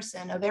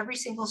comparison of every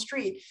single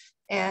street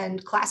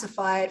and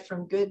classify it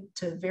from good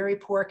to very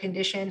poor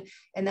condition.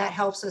 And that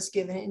helps us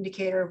give an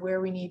indicator of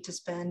where we need to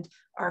spend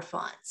our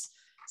funds.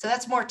 So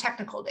that's more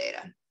technical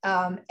data.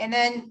 And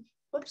then,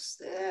 whoops,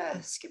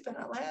 skipping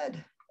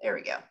ahead. There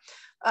we go.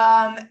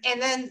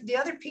 And then the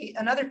other piece,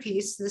 another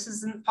piece,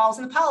 this falls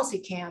in the policy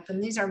camp,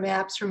 and these are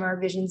maps from our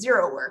Vision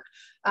Zero work.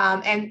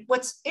 And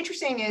what's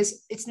interesting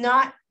is it's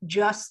not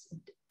just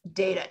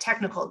data,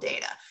 technical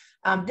data.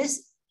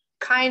 This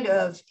kind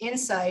of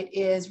insight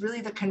is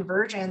really the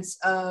convergence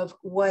of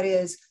what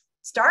is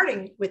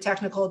starting with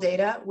technical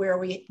data, where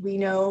we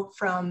know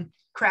from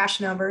crash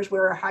numbers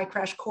where our high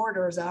crash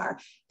corridors are,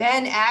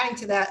 then adding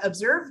to that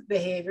observed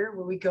behavior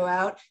where we go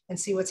out and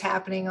see what's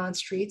happening on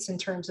streets in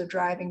terms of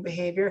driving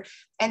behavior,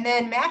 and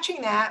then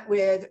matching that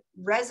with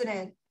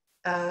resident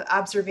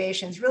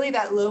observations, really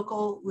that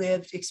local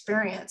lived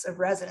experience of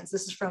residents.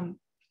 This is from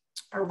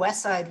our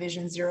West Side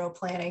Vision Zero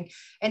planning.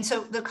 And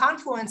so the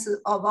confluence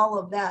of all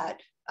of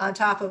that, on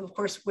top of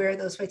course, where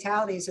those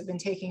fatalities have been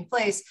taking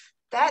place,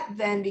 that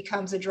then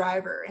becomes a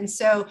driver. And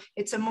so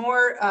it's a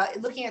more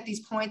looking at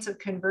these points of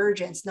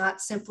convergence,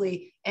 not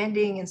simply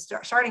ending and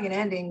starting and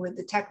ending with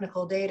the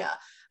technical data,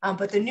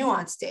 but the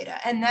nuanced data.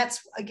 And that's,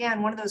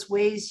 again, one of those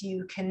ways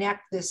you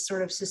connect this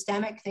sort of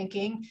systemic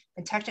thinking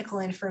and technical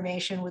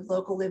information with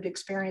local lived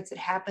experience that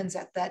happens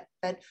at that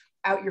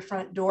out your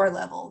front door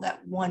level,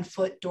 that 1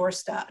 foot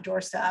doorstop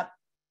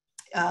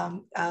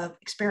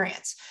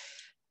experience.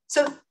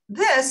 So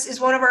this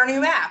is one of our new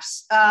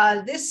maps.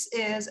 This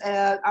is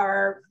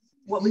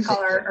what we call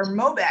our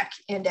MOBEC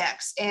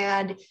index.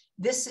 And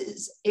this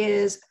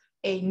is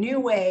a new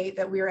way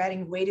that we are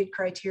adding weighted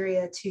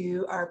criteria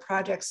to our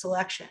project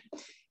selection.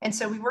 And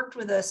so we worked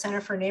with the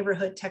Center for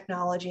Neighborhood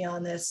Technology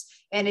on this,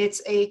 and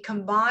it's a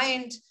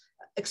combined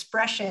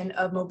expression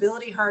of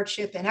mobility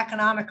hardship and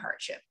economic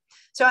hardship.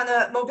 So on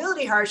the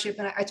mobility hardship,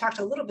 and I talked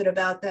a little bit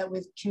about that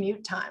with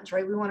commute times,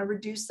 right? We want to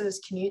reduce those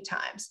commute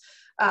times.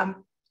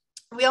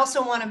 We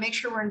also want to make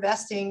sure we're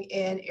investing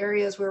in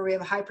areas where we have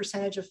a high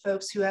percentage of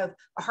folks who have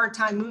a hard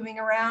time moving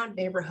around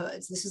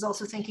neighborhoods. This is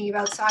also thinking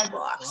about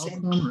sidewalks.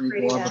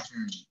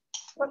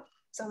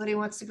 Somebody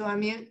wants to go on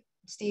mute,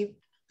 Steve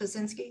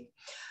Pazinski.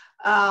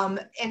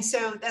 And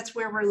so that's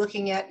where we're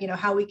looking at,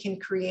 how we can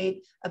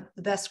create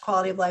the best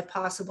quality of life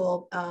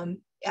possible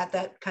at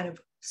that kind of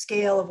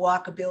scale of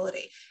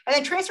walkability. And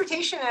then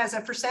transportation as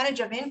a percentage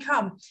of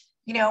income,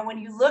 when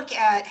you look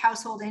at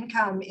household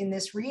income in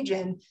this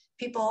region,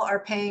 people are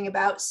paying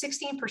about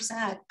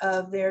 16%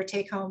 of their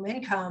take-home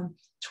income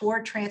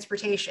toward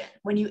transportation.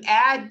 When you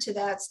add to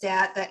that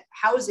stat that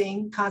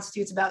housing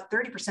constitutes about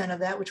 30% of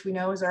that, which we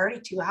know is already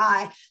too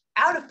high,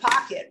 out of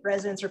pocket,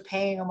 residents are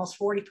paying almost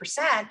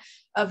 40%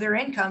 of their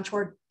income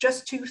toward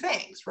just two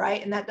things,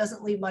 right? And that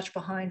doesn't leave much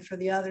behind for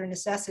the other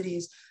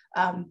necessities.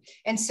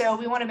 And so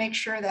we want to make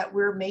sure that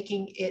we're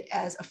making it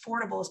as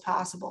affordable as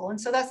possible. And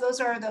so those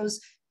are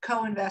those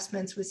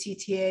co-investments with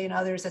CTA and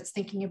others that's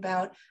thinking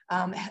about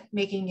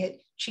making it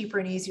cheaper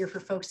and easier for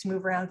folks to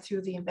move around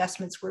through the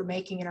investments we're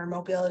making in our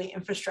mobility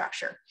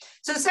infrastructure.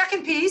 So the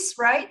second piece,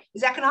 right,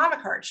 is economic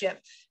hardship.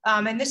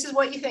 And this is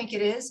what you think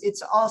it is.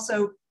 It's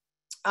also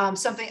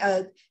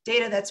data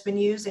that's been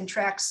used and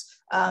tracks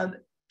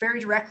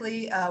very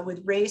directly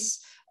with race.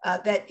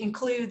 That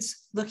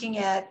includes looking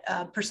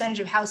at percentage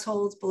of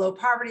households below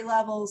poverty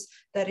levels,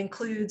 that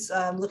includes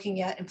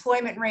looking at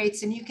employment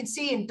rates. And you can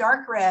see in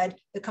dark red,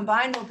 the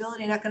combined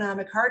mobility and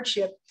economic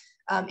hardship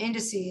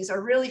indices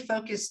are really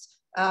focused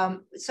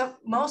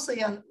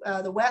mostly on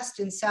the west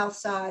and south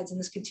sides in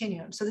this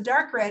continuum. So the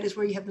dark red is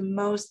where you have the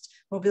most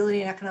mobility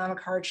and economic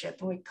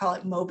hardship, and we call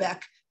it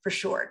MOBEC for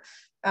short.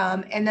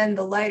 And then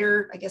the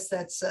lighter, I guess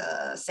that's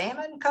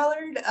salmon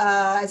colored,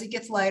 as it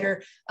gets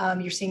lighter,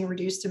 you're seeing a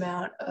reduced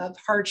amount of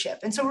hardship.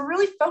 And so we're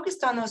really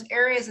focused on those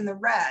areas in the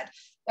red.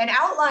 And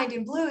outlined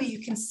in blue, you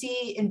can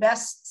see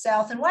Invest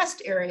South and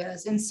West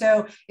areas. And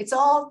so it's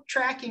all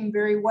tracking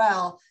very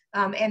well.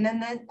 And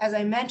then, as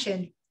I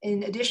mentioned,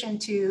 in addition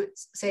to,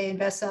 say,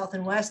 Invest South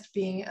and West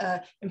being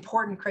an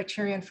important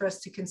criterion for us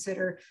to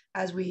consider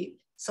as we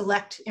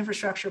select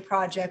infrastructure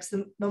projects,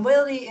 the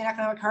Mobility and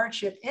Economic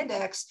Hardship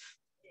Index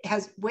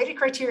has weighted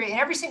criteria in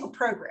every single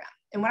program.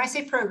 And when I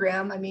say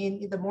program, I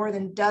mean the more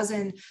than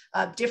dozen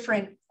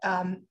different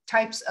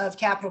types of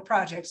capital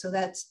projects. So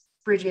that's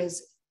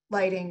bridges,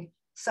 lighting,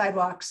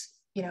 sidewalks,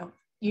 you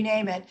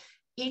name it.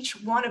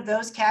 Each one of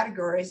those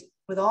categories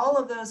with all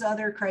of those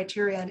other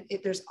criteria,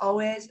 there's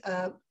always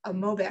a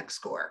MOBEC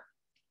score.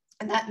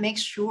 And that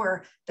makes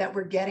sure that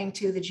we're getting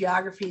to the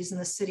geographies in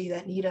the city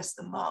that need us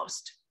the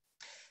most.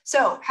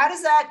 So how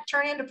does that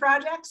turn into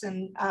projects?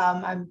 And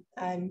I'm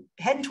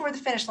heading toward the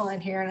finish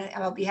line here, and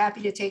I'll be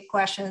happy to take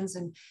questions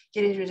and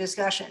get into a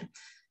discussion.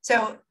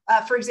 So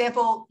for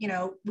example,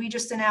 we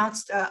just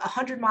announced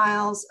 100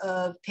 miles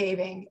of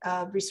paving,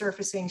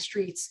 resurfacing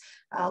streets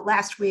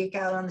last week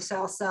out on the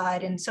south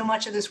side. And so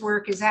much of this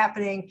work is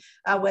happening,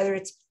 whether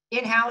it's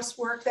in-house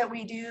work that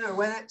we do or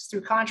whether it's through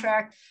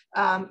contract.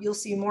 You'll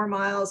see more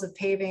miles of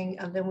paving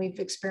than we've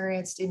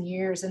experienced in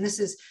years. And this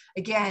is,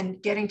 again,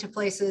 getting to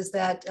places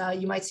that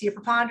you might see a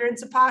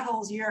preponderance of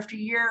potholes year after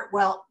year.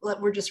 Well,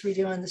 we're just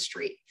redoing the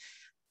street.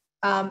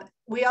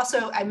 We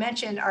also, I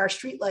mentioned our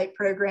street light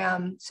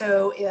program.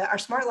 So our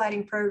smart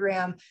lighting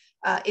program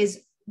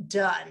is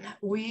done.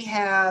 We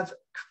have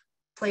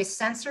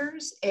placed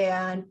sensors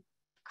and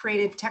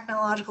created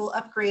technological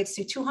upgrades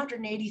to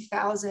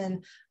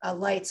 280,000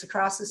 lights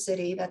across the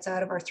city. That's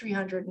out of our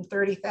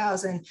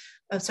 330,000.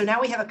 So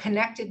now we have a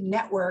connected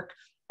network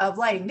of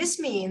lighting. This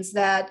means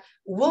that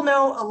we'll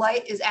know a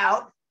light is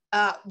out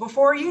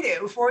before you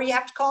do, before you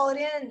have to call it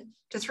in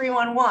to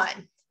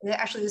 311. And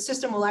actually, the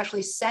system will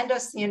actually send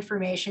us the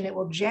information. It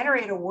will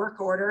generate a work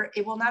order.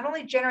 It will not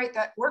only generate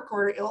that work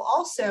order, it will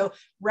also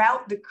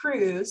route the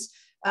crews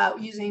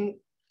using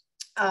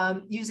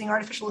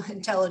artificial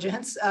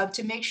intelligence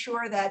to make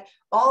sure that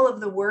all of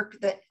the work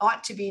that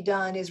ought to be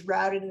done is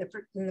routed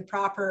in the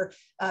proper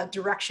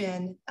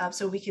direction,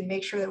 so we can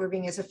make sure that we're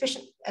being as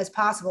efficient as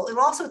possible. It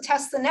will also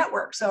test the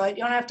network. So you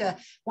don't have to,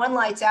 one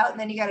light's out and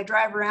then you got to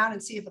drive around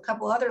and see if a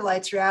couple other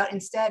lights are out.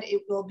 Instead,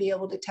 it will be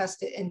able to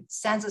test it and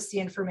sends us the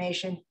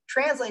information,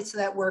 translates to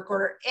that work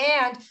order,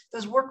 and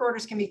those work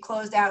orders can be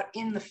closed out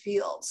in the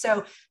field.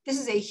 So this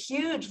is a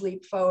huge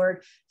leap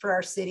forward for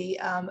our city.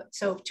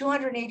 So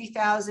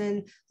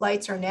 280,000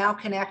 lights are now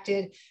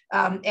connected,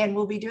 and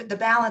we'll be doing the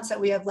balance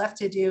that we have left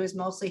to do is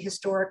mostly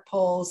historic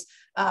poles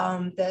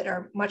that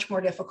are much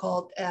more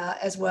difficult,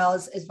 as well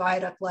as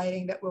viaduct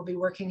lighting that we'll be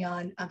working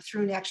on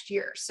through next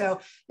year. So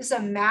this is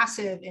a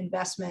massive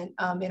investment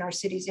in our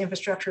city's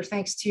infrastructure,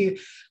 thanks to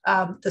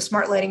the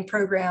smart lighting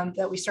program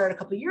that we started a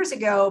couple of years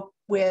ago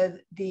with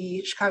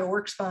the Chicago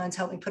Works funds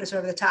helping put us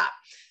over the top.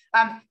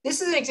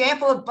 This is an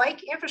example of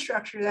bike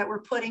infrastructure that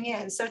we're putting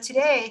in. So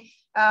today,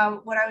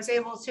 what I was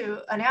able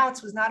to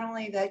announce was not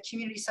only that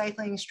community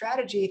cycling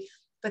strategy,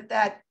 but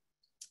that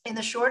in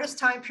the shortest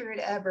time period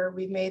ever,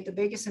 we've made the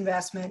biggest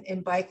investment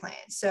in bike lanes.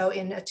 So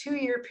in a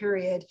 2-year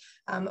period,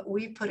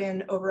 we put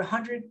in over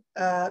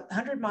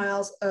 100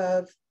 miles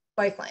of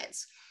bike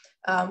lanes.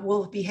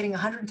 We'll be hitting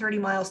 130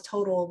 miles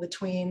total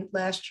between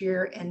last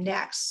year and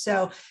next.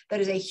 So that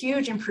is a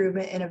huge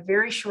improvement in a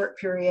very short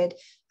period.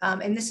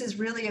 And this is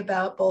really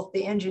about both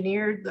the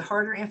engineered, the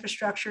harder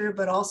infrastructure,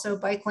 but also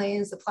bike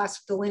lanes, the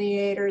plastic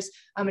delineators,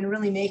 and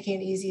really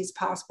making it easy as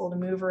possible to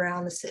move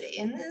around the city.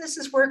 And this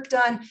is work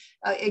done,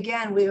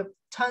 again, we have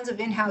tons of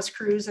in-house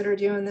crews that are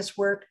doing this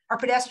work. Our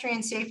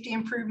pedestrian safety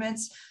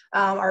improvements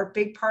are a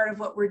big part of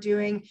what we're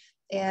doing.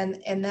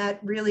 And that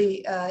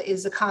really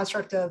is a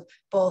construct of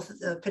both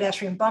the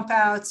pedestrian bump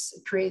outs,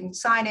 creating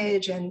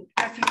signage and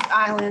refuge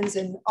islands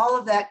and all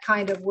of that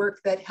kind of work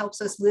that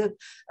helps us live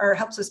or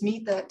helps us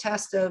meet the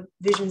test of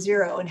Vision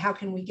Zero and how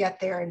can we get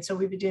there. And so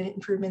we've been doing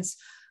improvements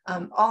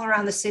all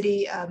around the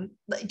city.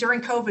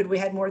 During COVID, we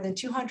had more than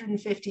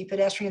 250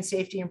 pedestrian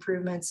safety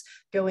improvements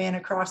go in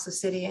across the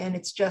city, and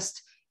it's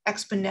just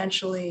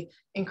exponentially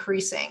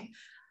increasing.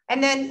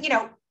 And then,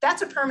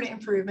 that's a permanent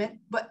improvement,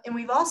 and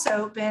we've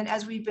also been,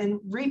 as we've been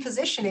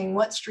repositioning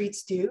what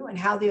streets do and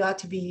how they ought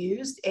to be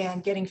used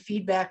and getting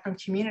feedback from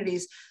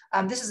communities,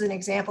 this is an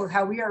example of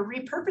how we are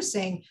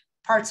repurposing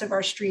parts of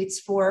our streets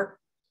for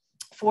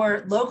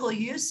local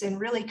use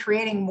and really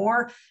creating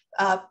more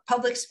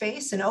public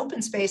space and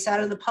open space out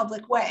of the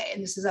public way.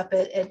 And this is up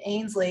at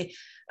Ainsley,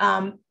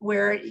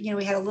 where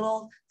we had a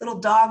little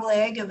dog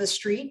leg of a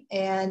street,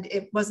 and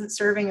it wasn't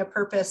serving a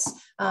purpose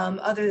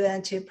other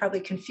than to probably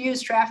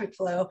confuse traffic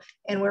flow,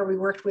 and where we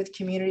worked with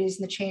communities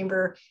in the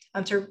chamber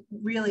to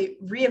really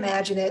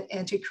reimagine it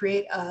and to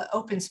create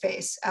open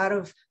space out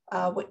of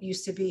what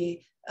used to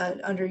be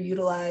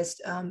underutilized,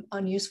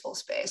 unuseful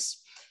space.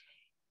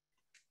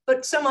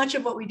 But so much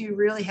of what we do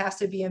really has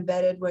to be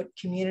embedded what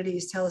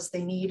communities tell us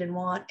they need and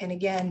want. And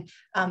again,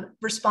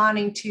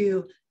 responding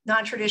to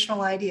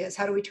non-traditional ideas.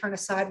 How do we turn a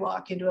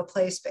sidewalk into a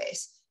play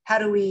space? How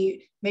do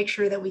we make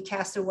sure that we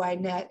cast a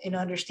wide net in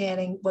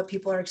understanding what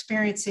people are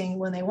experiencing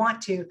when they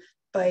want to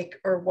bike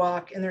or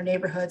walk in their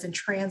neighborhoods and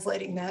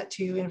translating that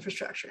to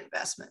infrastructure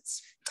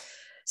investments?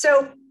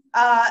 So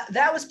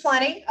that was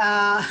plenty.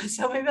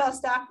 So maybe I'll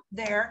stop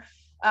there.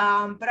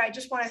 But I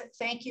just want to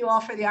thank you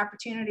all for the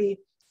opportunity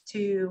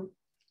to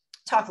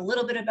talk a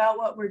little bit about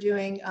what we're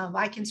doing.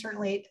 I can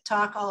certainly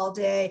talk all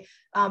day,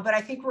 but I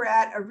think we're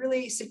at a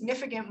really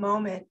significant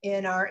moment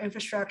in our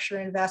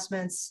infrastructure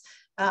investments,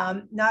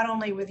 not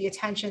only with the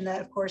attention that,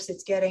 of course,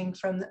 it's getting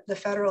from the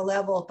federal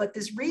level, but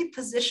this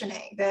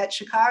repositioning that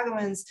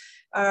Chicagoans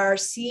are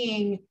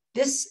seeing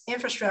this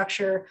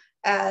infrastructure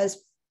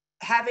as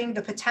having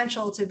the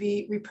potential to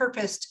be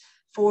repurposed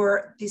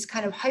for these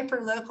kind of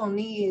hyper-local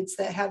needs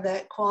that have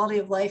that quality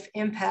of life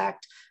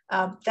impact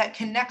that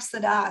connects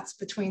the dots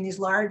between these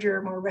larger,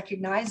 more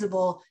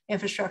recognizable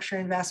infrastructure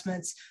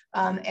investments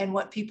and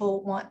what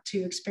people want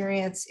to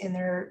experience in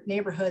their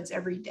neighborhoods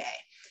every day.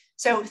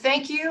 So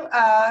thank you.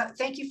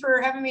 Thank you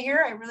for having me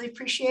here. I really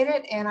appreciate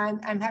it. And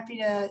I'm happy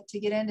to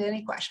get into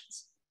any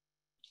questions.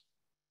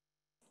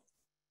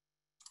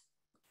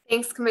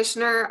 Thanks,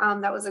 Commissioner.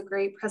 That was a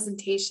great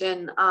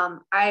presentation.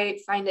 I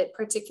find it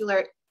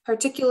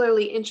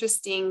particularly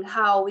interesting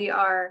how we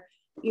are,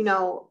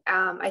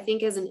 I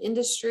think as an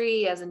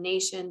industry, as a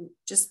nation,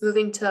 just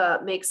moving to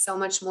make so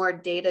much more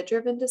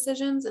data-driven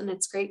decisions. And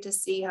it's great to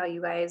see how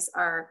you guys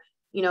are,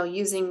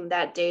 using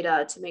that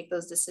data to make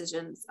those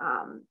decisions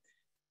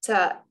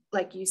to,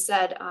 like you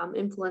said,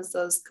 influence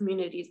those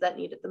communities that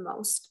need it the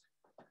most.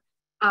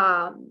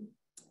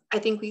 I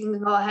think we can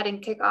go ahead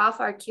and kick off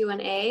our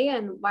Q&A.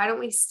 And why don't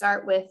we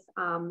start with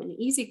an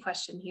easy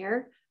question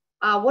here.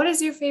 What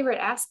is your favorite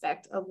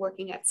aspect of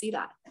working at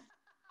CDOT?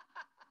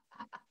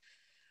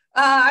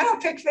 I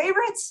don't pick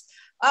favorites.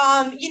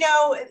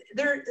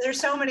 There's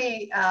so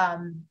many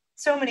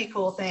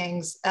cool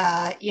things.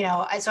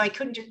 So I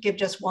couldn't give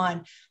just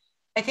one.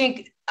 I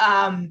think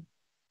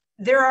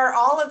there are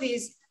all of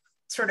these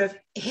sort of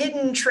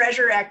hidden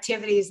treasure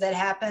activities that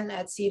happen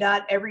at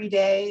CDOT every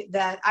day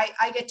that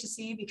I get to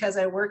see because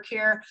I work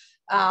here,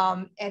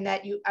 and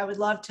that I would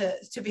love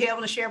to be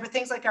able to share. But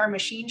things like our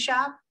machine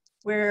shop,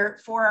 where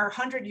for our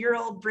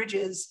 100-year-old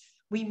bridges,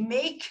 we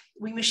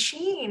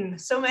machine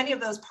so many of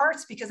those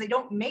parts because they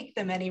don't make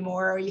them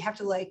anymore, or you have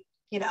to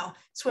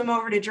swim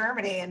over to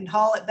Germany and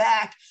haul it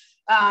back.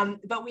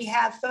 But we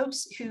have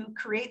folks who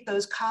create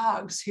those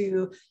cogs,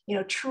 who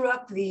true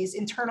up these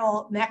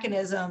internal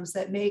mechanisms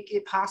that make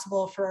it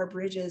possible for our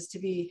bridges to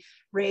be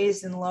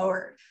raised and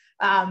lowered.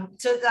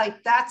 So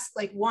that's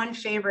one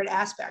favorite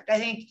aspect. I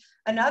think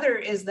another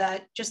is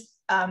that just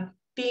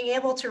being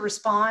able to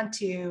respond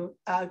to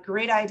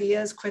great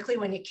ideas quickly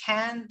when you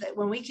can. That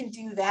when we can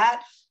do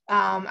that,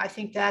 I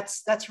think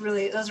that's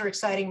really, those are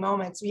exciting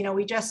moments.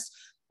 We just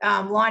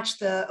launched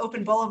the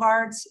Open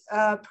Boulevards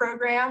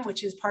program,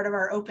 which is part of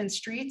our Open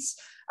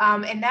Streets.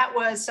 And that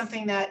was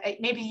something that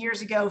maybe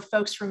years ago,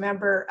 folks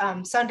remember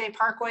Sunday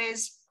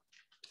Parkways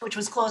which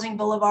was closing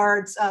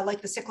boulevards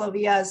like the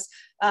ciclovías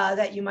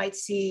that you might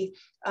see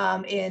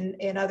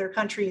in other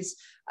countries.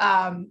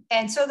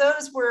 And so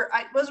those were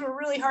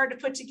really hard to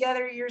put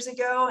together years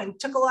ago and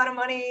took a lot of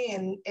money,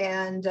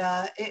 and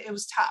it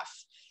was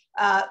tough.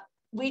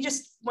 We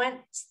just went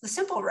the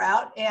simple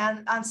route,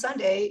 and on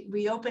Sunday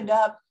we opened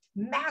up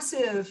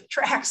massive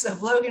tracts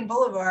of Logan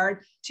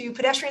Boulevard to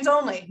pedestrians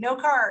only, no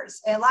cars,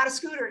 and a lot of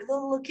scooters,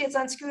 little kids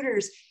on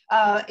scooters.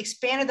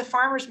 Expanded the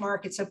farmers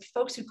market, so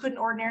folks who couldn't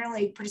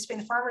ordinarily participate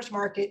in the farmers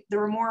market,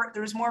 there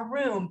was more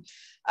room,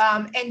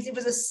 and it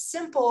was a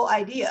simple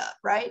idea,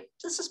 right?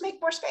 Let's just make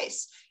more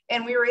space,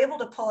 and we were able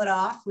to pull it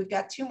off. We've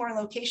got 2 more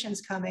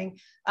locations coming,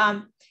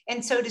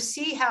 and so to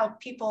see how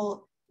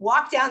people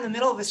walk down the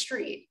middle of a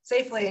street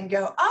safely and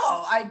go,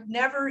 oh, I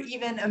never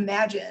even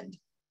imagined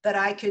that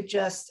I could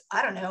just,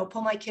 I don't know,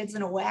 pull my kids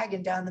in a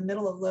wagon down the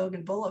middle of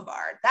Logan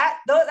Boulevard.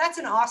 That's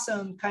an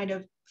awesome kind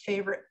of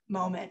favorite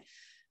moment.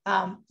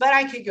 But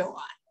I could go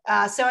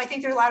on. So I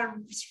think there are a lot of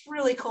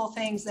really cool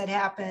things that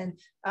happen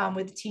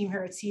with the team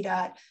here at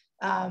CDOT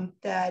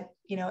that,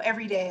 you know,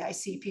 every day I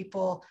see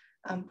people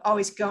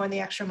always going the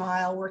extra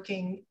mile,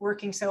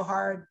 working so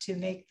hard to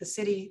make the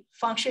city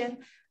function.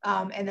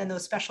 And then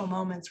those special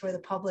moments where the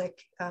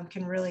public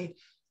can really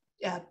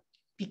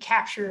be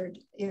captured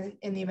in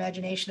the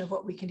imagination of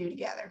what we can do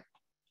together.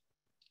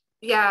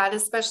 Yeah, and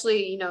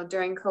especially, you know,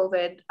 during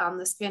COVID,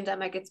 this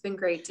pandemic, it's been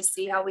great to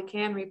see how we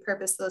can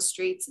repurpose those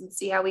streets and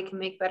see how we can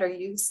make better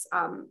use,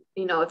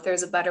 you know, if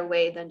there's a better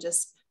way than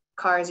just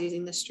cars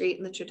using the street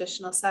in the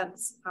traditional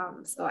sense.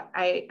 So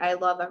I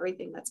love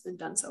everything that's been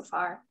done so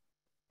far.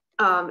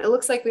 It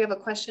looks like we have a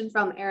question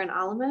from Aaron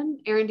Alleman.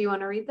 Aaron, do you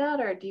want to read that,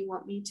 or do you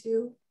want me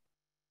to?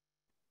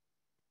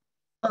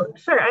 Oh,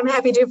 sure, I'm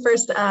happy to.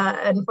 First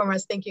and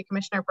foremost, thank you,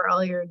 Commissioner, for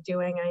all you're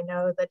doing. I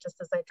know that just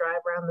as I drive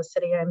around the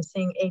city, I'm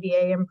seeing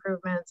ADA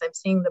improvements, I'm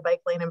seeing the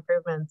bike lane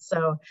improvements,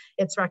 so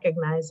it's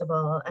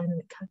recognizable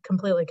and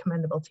completely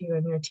commendable to you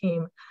and your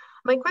team.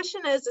 My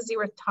question is, as you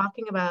were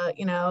talking about,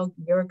 you know,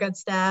 your good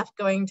staff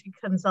going to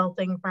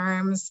consulting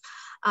firms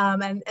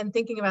and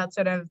thinking about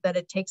sort of that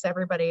it takes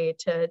everybody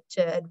to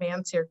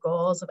advance your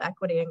goals of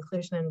equity,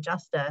 inclusion, and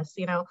justice,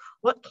 you know,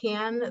 what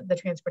can the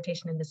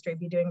transportation industry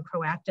be doing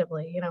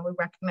proactively? You know, we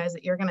recognize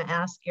that you're going to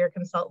ask your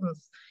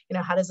consultants, you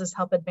know, how does this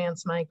help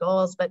advance my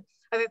goals? But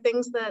are there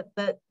things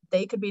that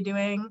they could be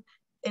doing,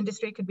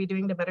 industry could be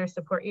doing to better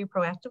support you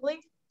proactively?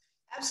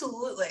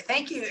 Absolutely.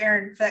 Thank you,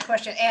 Aaron, for that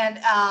question. And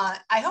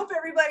I hope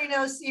everybody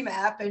knows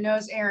CMAP and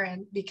knows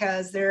Aaron,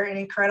 because they're an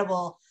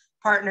incredible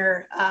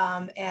partner.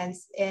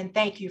 And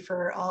thank you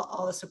for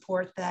all the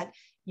support that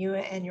you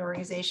and your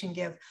organization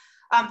give.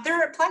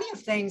 There are plenty of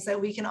things that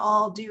we can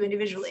all do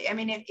individually. I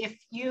mean, if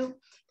you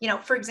know,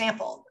 for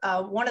example,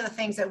 one of the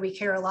things that we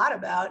care a lot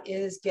about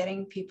is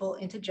getting people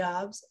into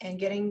jobs and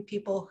getting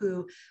people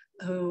who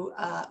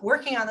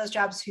working on those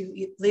jobs who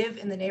live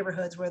in the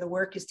neighborhoods where the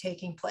work is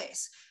taking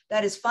place.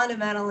 That is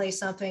fundamentally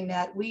something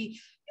that we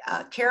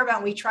care about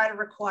and we try to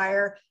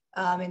require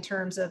in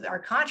terms of our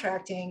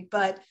contracting.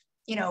 But,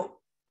 you know,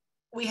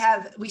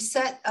 we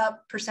set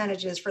up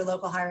percentages for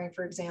local hiring,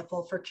 for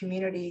example, for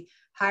community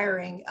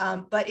hiring.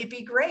 But it'd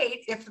be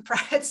great if the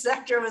private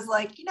sector was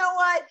like, you know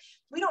what,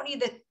 we don't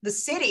need the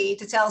city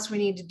to tell us we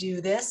need to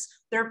do this.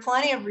 There are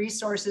plenty of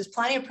resources,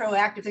 plenty of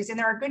proactive things. And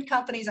there are good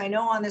companies I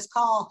know on this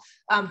call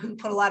who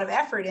put a lot of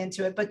effort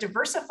into it, but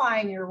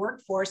diversifying your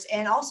workforce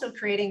and also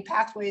creating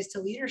pathways to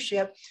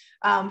leadership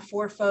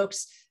for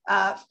folks,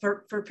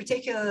 for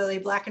particularly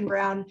Black and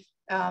Brown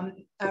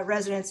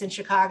residents in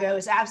Chicago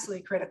is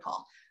absolutely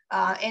critical.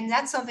 And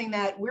that's something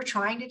that we're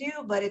trying to do,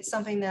 but it's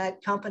something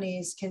that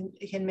companies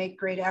can make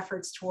great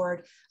efforts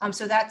toward.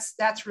 So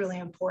that's really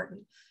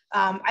important.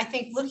 I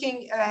think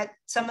looking at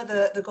some of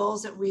the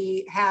goals that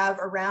we have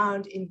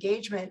around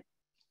engagement,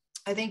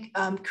 I think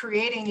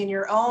creating in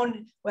your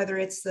own, whether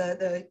it's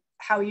the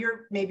how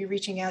you're maybe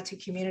reaching out to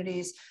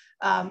communities,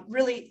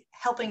 really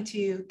helping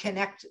to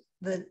connect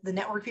the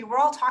network people. We're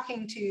all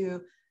talking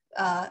to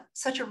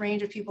such a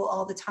range of people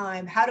all the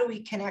time. How do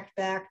we connect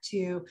back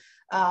to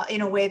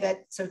in a way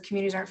that so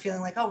communities aren't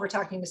feeling like, oh, we're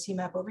talking to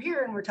CMAP over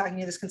here and we're talking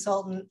to this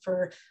consultant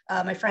for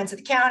my friends at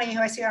the county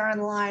who I see are on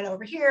the line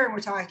over here, and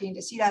we're talking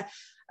to CDOT.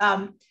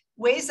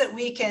 Ways that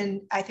we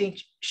can, I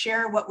think,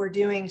 share what we're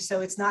doing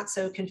so it's not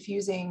so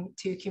confusing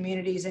to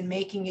communities and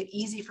making it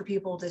easy for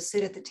people to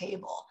sit at the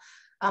table.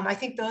 I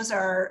think those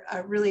are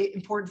really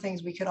important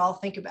things we could all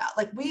think about.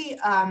 Like we,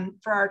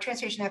 for our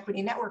Transportation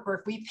Equity Network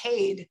work, we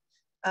paid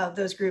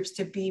those groups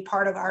to be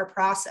part of our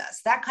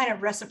process. That kind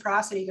of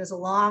reciprocity goes a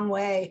long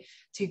way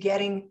to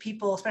getting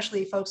people,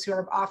 especially folks who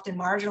are often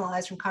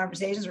marginalized from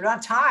conversations or don't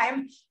have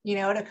time, you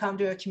know, to come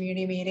to a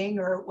community meeting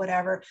or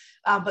whatever,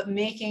 but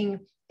making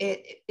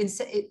it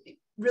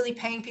really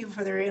paying people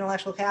for their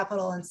intellectual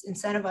capital and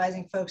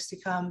incentivizing folks to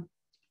come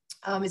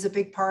is a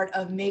big part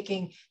of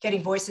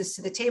getting voices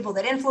to the table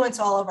that influence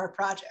all of our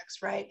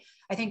projects, right?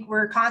 I think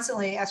we're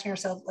constantly asking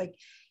ourselves, like,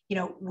 you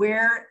know,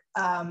 where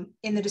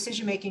in the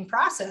decision-making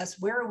process,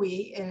 where are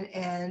we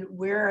and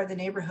where are the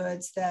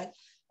neighborhoods that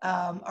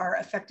are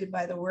affected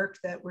by the work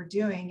that we're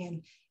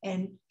doing.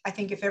 And I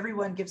think if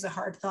everyone gives a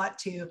hard thought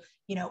to,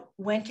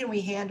 when can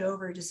we hand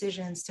over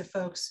decisions to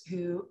folks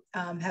who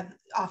have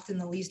often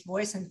the least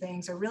voice in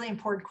things, are really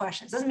important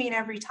questions. Doesn't mean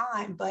every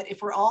time, but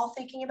if we're all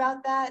thinking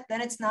about that,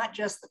 then it's not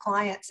just the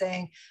client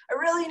saying, I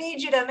really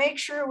need you to make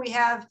sure we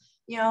have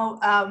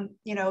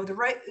the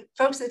right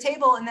folks at the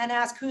table, and then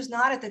ask who's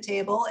not at the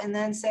table, and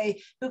then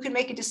say who can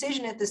make a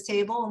decision at this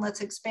table, and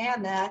let's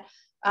expand that.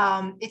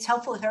 It's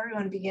helpful if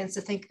everyone begins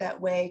to think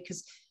that way,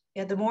 because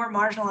the more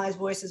marginalized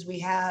voices we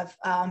have,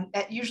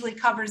 that usually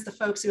covers the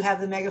folks who have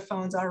the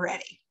megaphones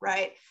already,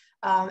 right?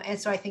 And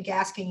so I think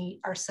asking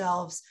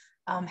ourselves,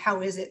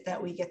 how is it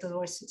that we get the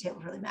voice to the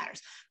table really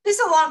matters. This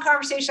is a long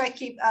conversation. I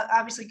keep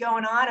obviously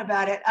going on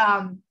about it.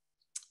 And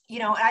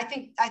I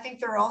think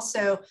there are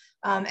also,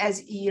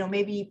 as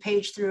maybe you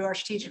page through our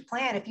strategic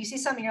plan, if you see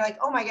something, you're like,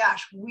 oh my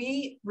gosh,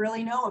 we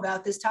really know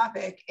about this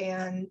topic.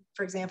 And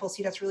for example,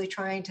 CDOT's really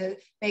trying to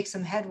make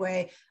some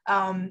headway,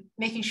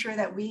 making sure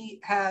that we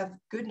have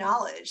good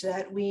knowledge,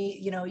 that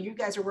you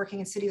guys are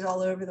working in cities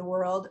all over the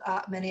world,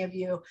 many of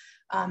you,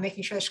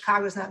 making sure that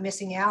Chicago's not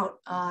missing out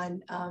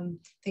on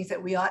things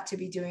that we ought to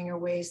be doing, or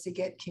ways to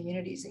get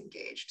communities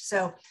engaged.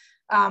 So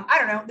I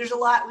don't know, there's a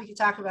lot we could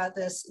talk about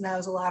this, and that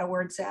was a lot of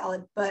word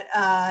salad, but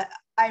I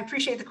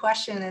appreciate the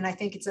question, and I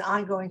think it's an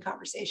ongoing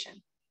conversation.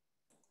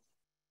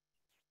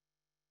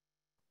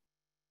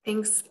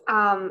 Thanks.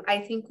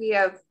 I think we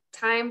have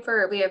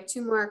we have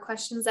 2 more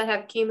questions that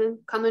have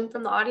come in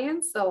from the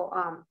audience. So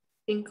I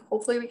think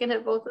hopefully we can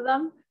hit both of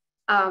them.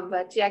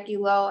 But Jackie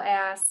Lowe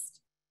asked,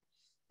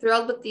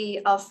 thrilled with the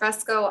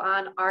alfresco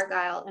on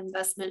Argyle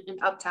investment in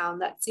Uptown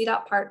that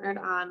CDOT partnered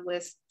on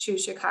with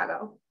Choose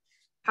Chicago.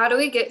 How do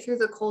we get through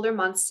the colder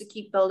months to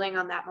keep building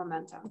on that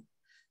momentum?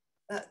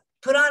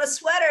 Put on a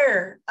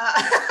sweater.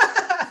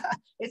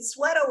 It's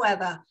sweater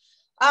weather.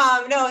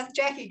 No,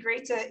 Jackie,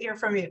 great to hear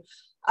from you.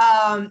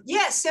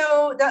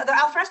 So the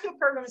alfresco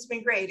program has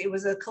been great. It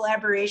was a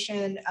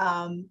collaboration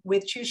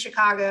with Choose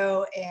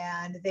Chicago,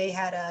 and they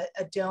had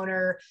a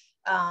donor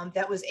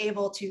that was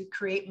able to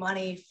create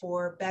money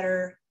for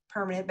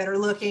permanent, better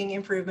looking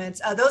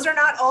improvements. Those are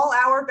not all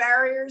our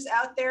barriers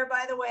out there,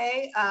 by the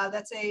way.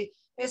 That's a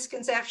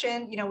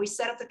misconception. We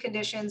set up the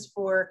conditions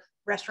for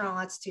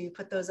restaurants to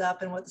put those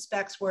up and what the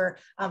specs were,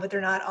 but they're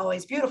not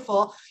always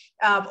beautiful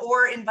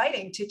or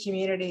inviting to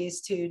communities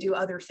to do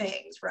other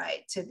things, right,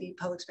 to be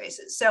public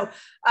spaces. So,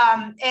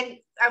 and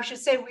I should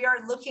say we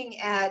are looking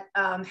at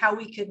how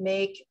we could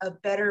make a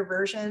better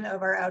version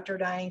of our outdoor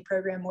dining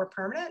program more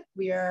permanent.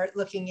 We are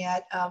looking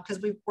at,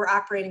 because we're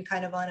operating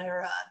kind of on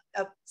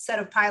a set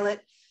of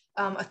pilot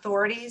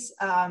authorities.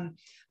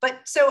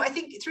 But so I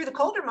think through the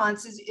colder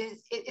months,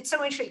 it's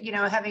so interesting,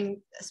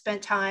 having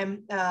spent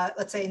time,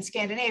 let's say in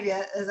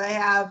Scandinavia, as I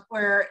have,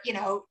 where,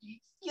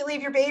 you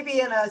leave your baby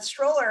in a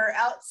stroller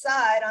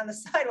outside on the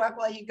sidewalk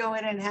while you go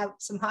in and have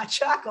some hot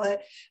chocolate.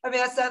 I mean,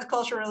 that's not the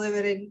culture we're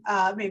living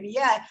in maybe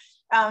yet.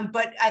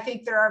 But I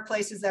think there are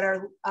places that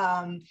are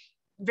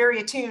very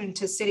attuned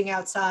to sitting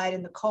outside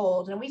in the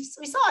cold. And we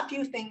saw a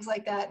few things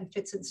like that in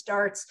fits and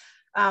starts.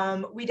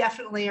 We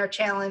definitely are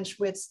challenged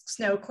with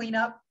snow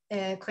cleanup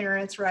and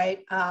clearance,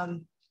 right?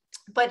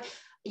 But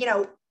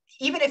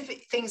even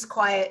if things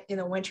quiet in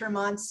the winter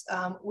months,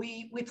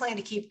 we plan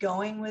to keep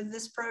going with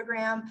this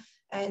program.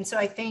 And so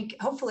I think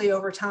hopefully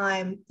over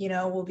time,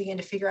 we'll begin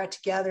to figure out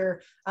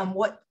together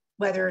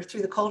whether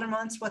through the colder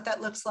months, what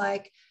that looks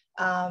like.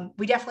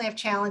 We definitely have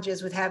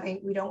challenges with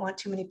we don't want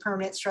too many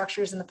permanent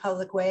structures in the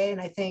public way.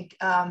 And I think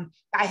I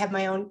have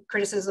my own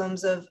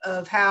criticisms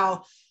of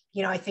how,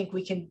 I think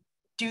we can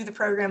do the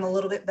program a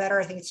little bit better.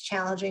 I think it's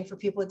challenging for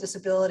people with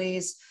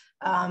disabilities.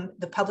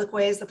 The public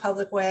way is the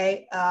public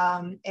way.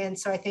 And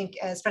so I think,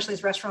 especially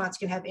as restaurants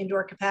can have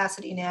indoor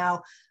capacity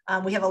now,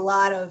 we have a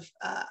lot of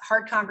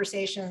hard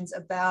conversations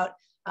about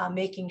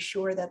making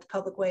sure that the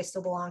public way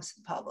still belongs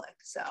to the public.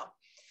 So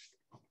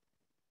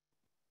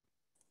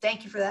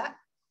thank you for that.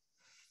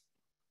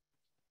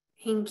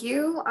 Thank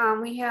you.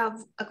 We have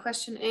a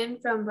question in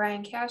from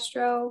Brian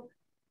Castro.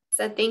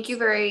 Said, thank you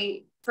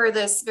for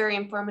this very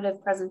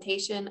informative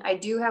presentation. I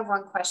do have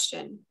one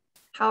question.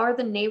 How are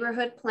the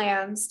neighborhood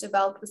plans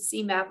developed with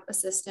CMAP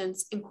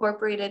assistance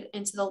incorporated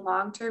into the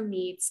long-term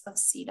needs of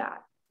CDOT?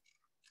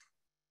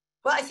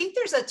 Well, I think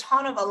there's a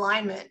ton of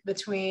alignment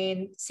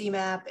between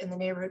CMAP and the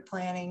neighborhood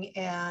planning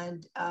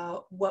and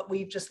what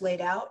we've just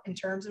laid out in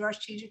terms of our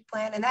strategic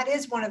plan. And that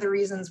is one of the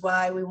reasons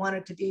why we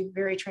wanted to be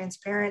very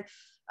transparent.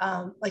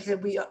 Like I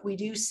said, we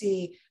do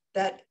see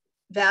that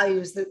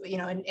values that,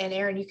 and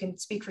Aaron, you can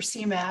speak for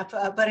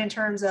CMAP, but in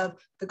terms of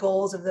the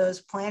goals of those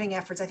planning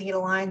efforts, I think it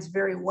aligns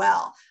very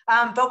well.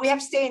 But we have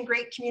to stay in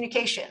great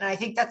communication. And I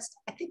think that's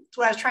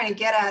what I was trying to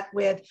get at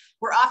with,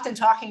 we're often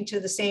talking to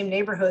the same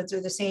neighborhoods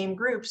or the same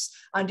groups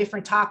on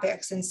different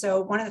topics. And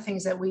so one of the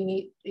things that we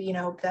need,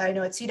 that I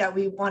know at CDOT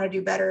we want to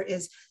do better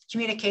is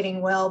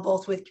communicating well,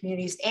 both with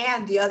communities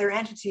and the other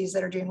entities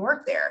that are doing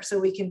work there, so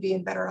we can be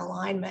in better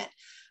alignment.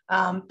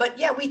 But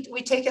yeah, we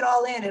take it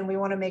all in, and we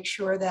want to make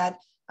sure that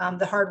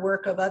the hard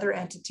work of other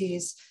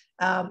entities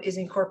is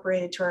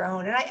incorporated to our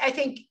own. And I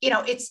think, you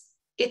know,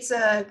 it's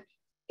a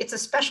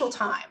special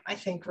time, I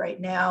think, right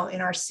now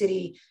in our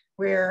city,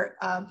 where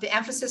the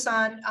emphasis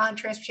on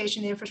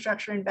transportation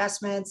infrastructure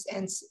investments,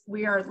 and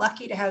we are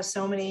lucky to have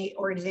so many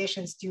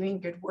organizations doing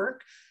good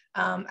work.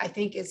 I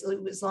think as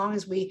long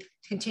as we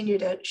continue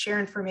to share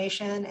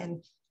information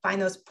and find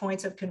those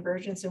points of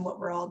convergence in what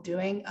we're all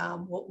doing,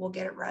 we'll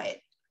get it right.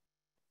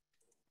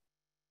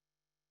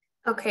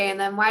 Okay, and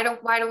then why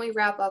don't we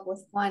wrap up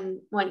with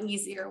one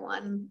easier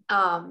one,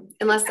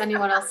 unless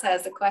anyone else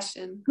has a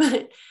question.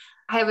 But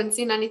I haven't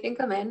seen anything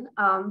come in.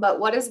 But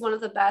what is one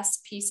of the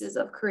best pieces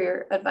of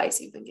career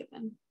advice you've been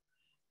given?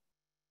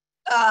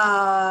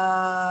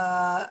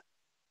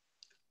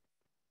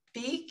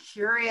 Be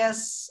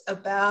curious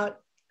about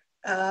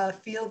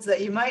fields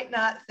that you might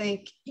not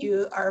think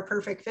you are a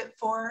perfect fit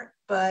for,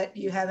 but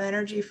you have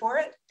energy for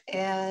it,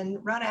 and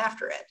run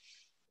after it.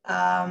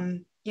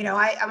 You know,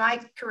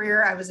 my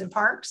career, I was in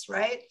parks,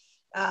 right?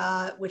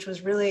 Which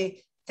was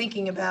really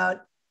thinking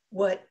about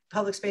what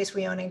public space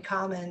we own in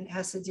common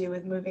has to do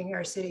with moving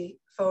our city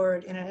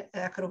forward in an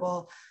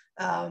equitable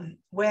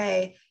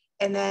way.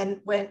 And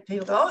then when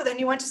people go, oh, then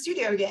you went to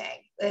Studio Gang,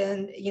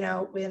 and, you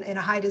know, in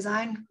a high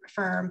design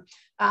firm.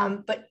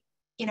 But,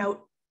 you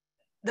know,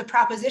 the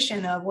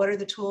proposition of what are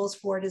the tools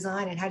for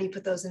design and how do you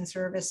put those in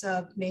service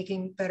of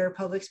making better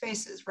public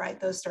spaces, right?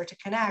 Those start to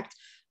connect.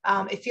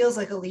 It feels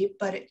like a leap,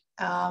 but it,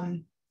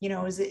 you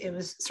know, it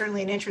was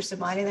certainly an interest of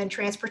mine. And then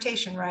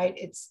transportation, right?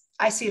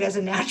 I see it as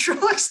a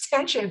natural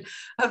extension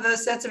of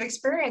those sets of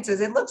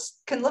experiences. It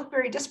can look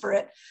very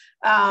disparate.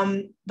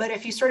 But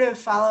if you sort of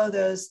follow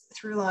those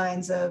through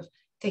lines of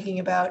thinking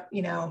about,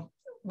 you know,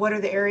 what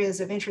are the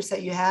areas of interest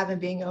that you have and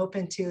being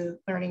open to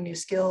learning new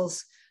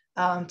skills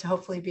to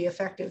hopefully be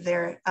effective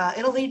there,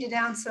 it'll lead you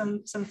down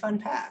some fun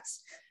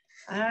paths.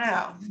 I don't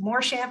know,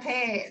 more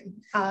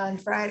champagne on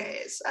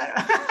Fridays. I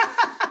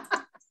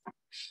don't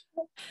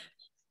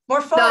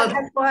more fun,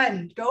 have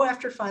fun, go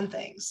after fun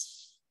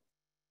things.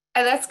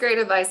 And that's great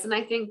advice. And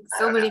I think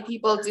so many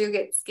people do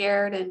get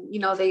scared, and,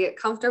 you know, they get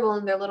comfortable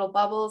in their little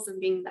bubbles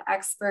and being the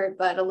expert,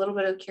 but a little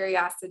bit of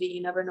curiosity,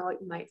 you never know what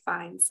you might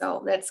find.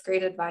 So that's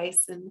great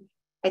advice. And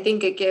I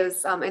think it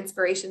gives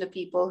inspiration to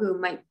people who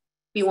might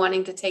be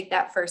wanting to take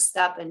that first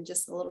step and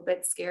just a little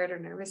bit scared or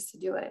nervous to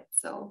do it.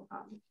 So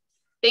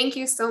thank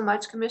you so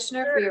much,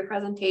 Commissioner, for your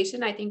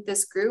presentation. I think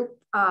this group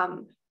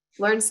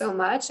learned so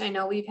much. I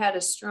know we've had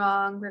a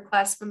strong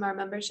request from our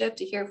membership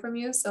to hear from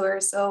you. So we're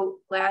so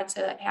glad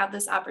to have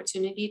this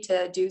opportunity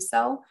to do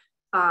so.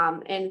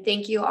 And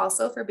thank you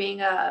also for being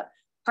a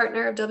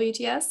partner of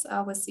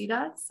WTS with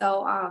CDOT.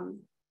 So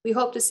we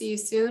hope to see you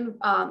soon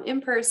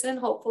in person,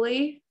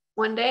 hopefully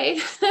one day.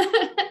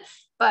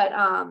 But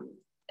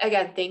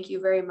again, thank you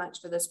very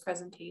much for this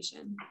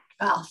presentation.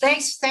 Well,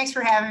 thanks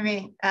for having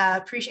me. I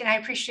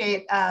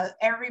appreciate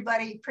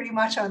everybody pretty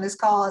much on this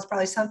call has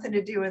probably something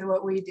to do with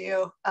what we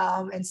do.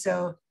 And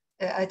so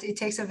it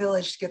takes a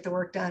village to get the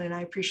work done, and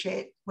I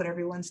appreciate what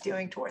everyone's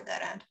doing toward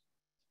that end.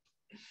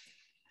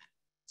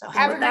 So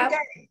have a great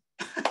day.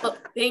 Well,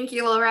 thank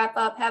you. We'll wrap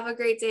up. Have a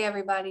great day,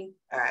 everybody.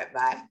 All right,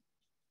 bye.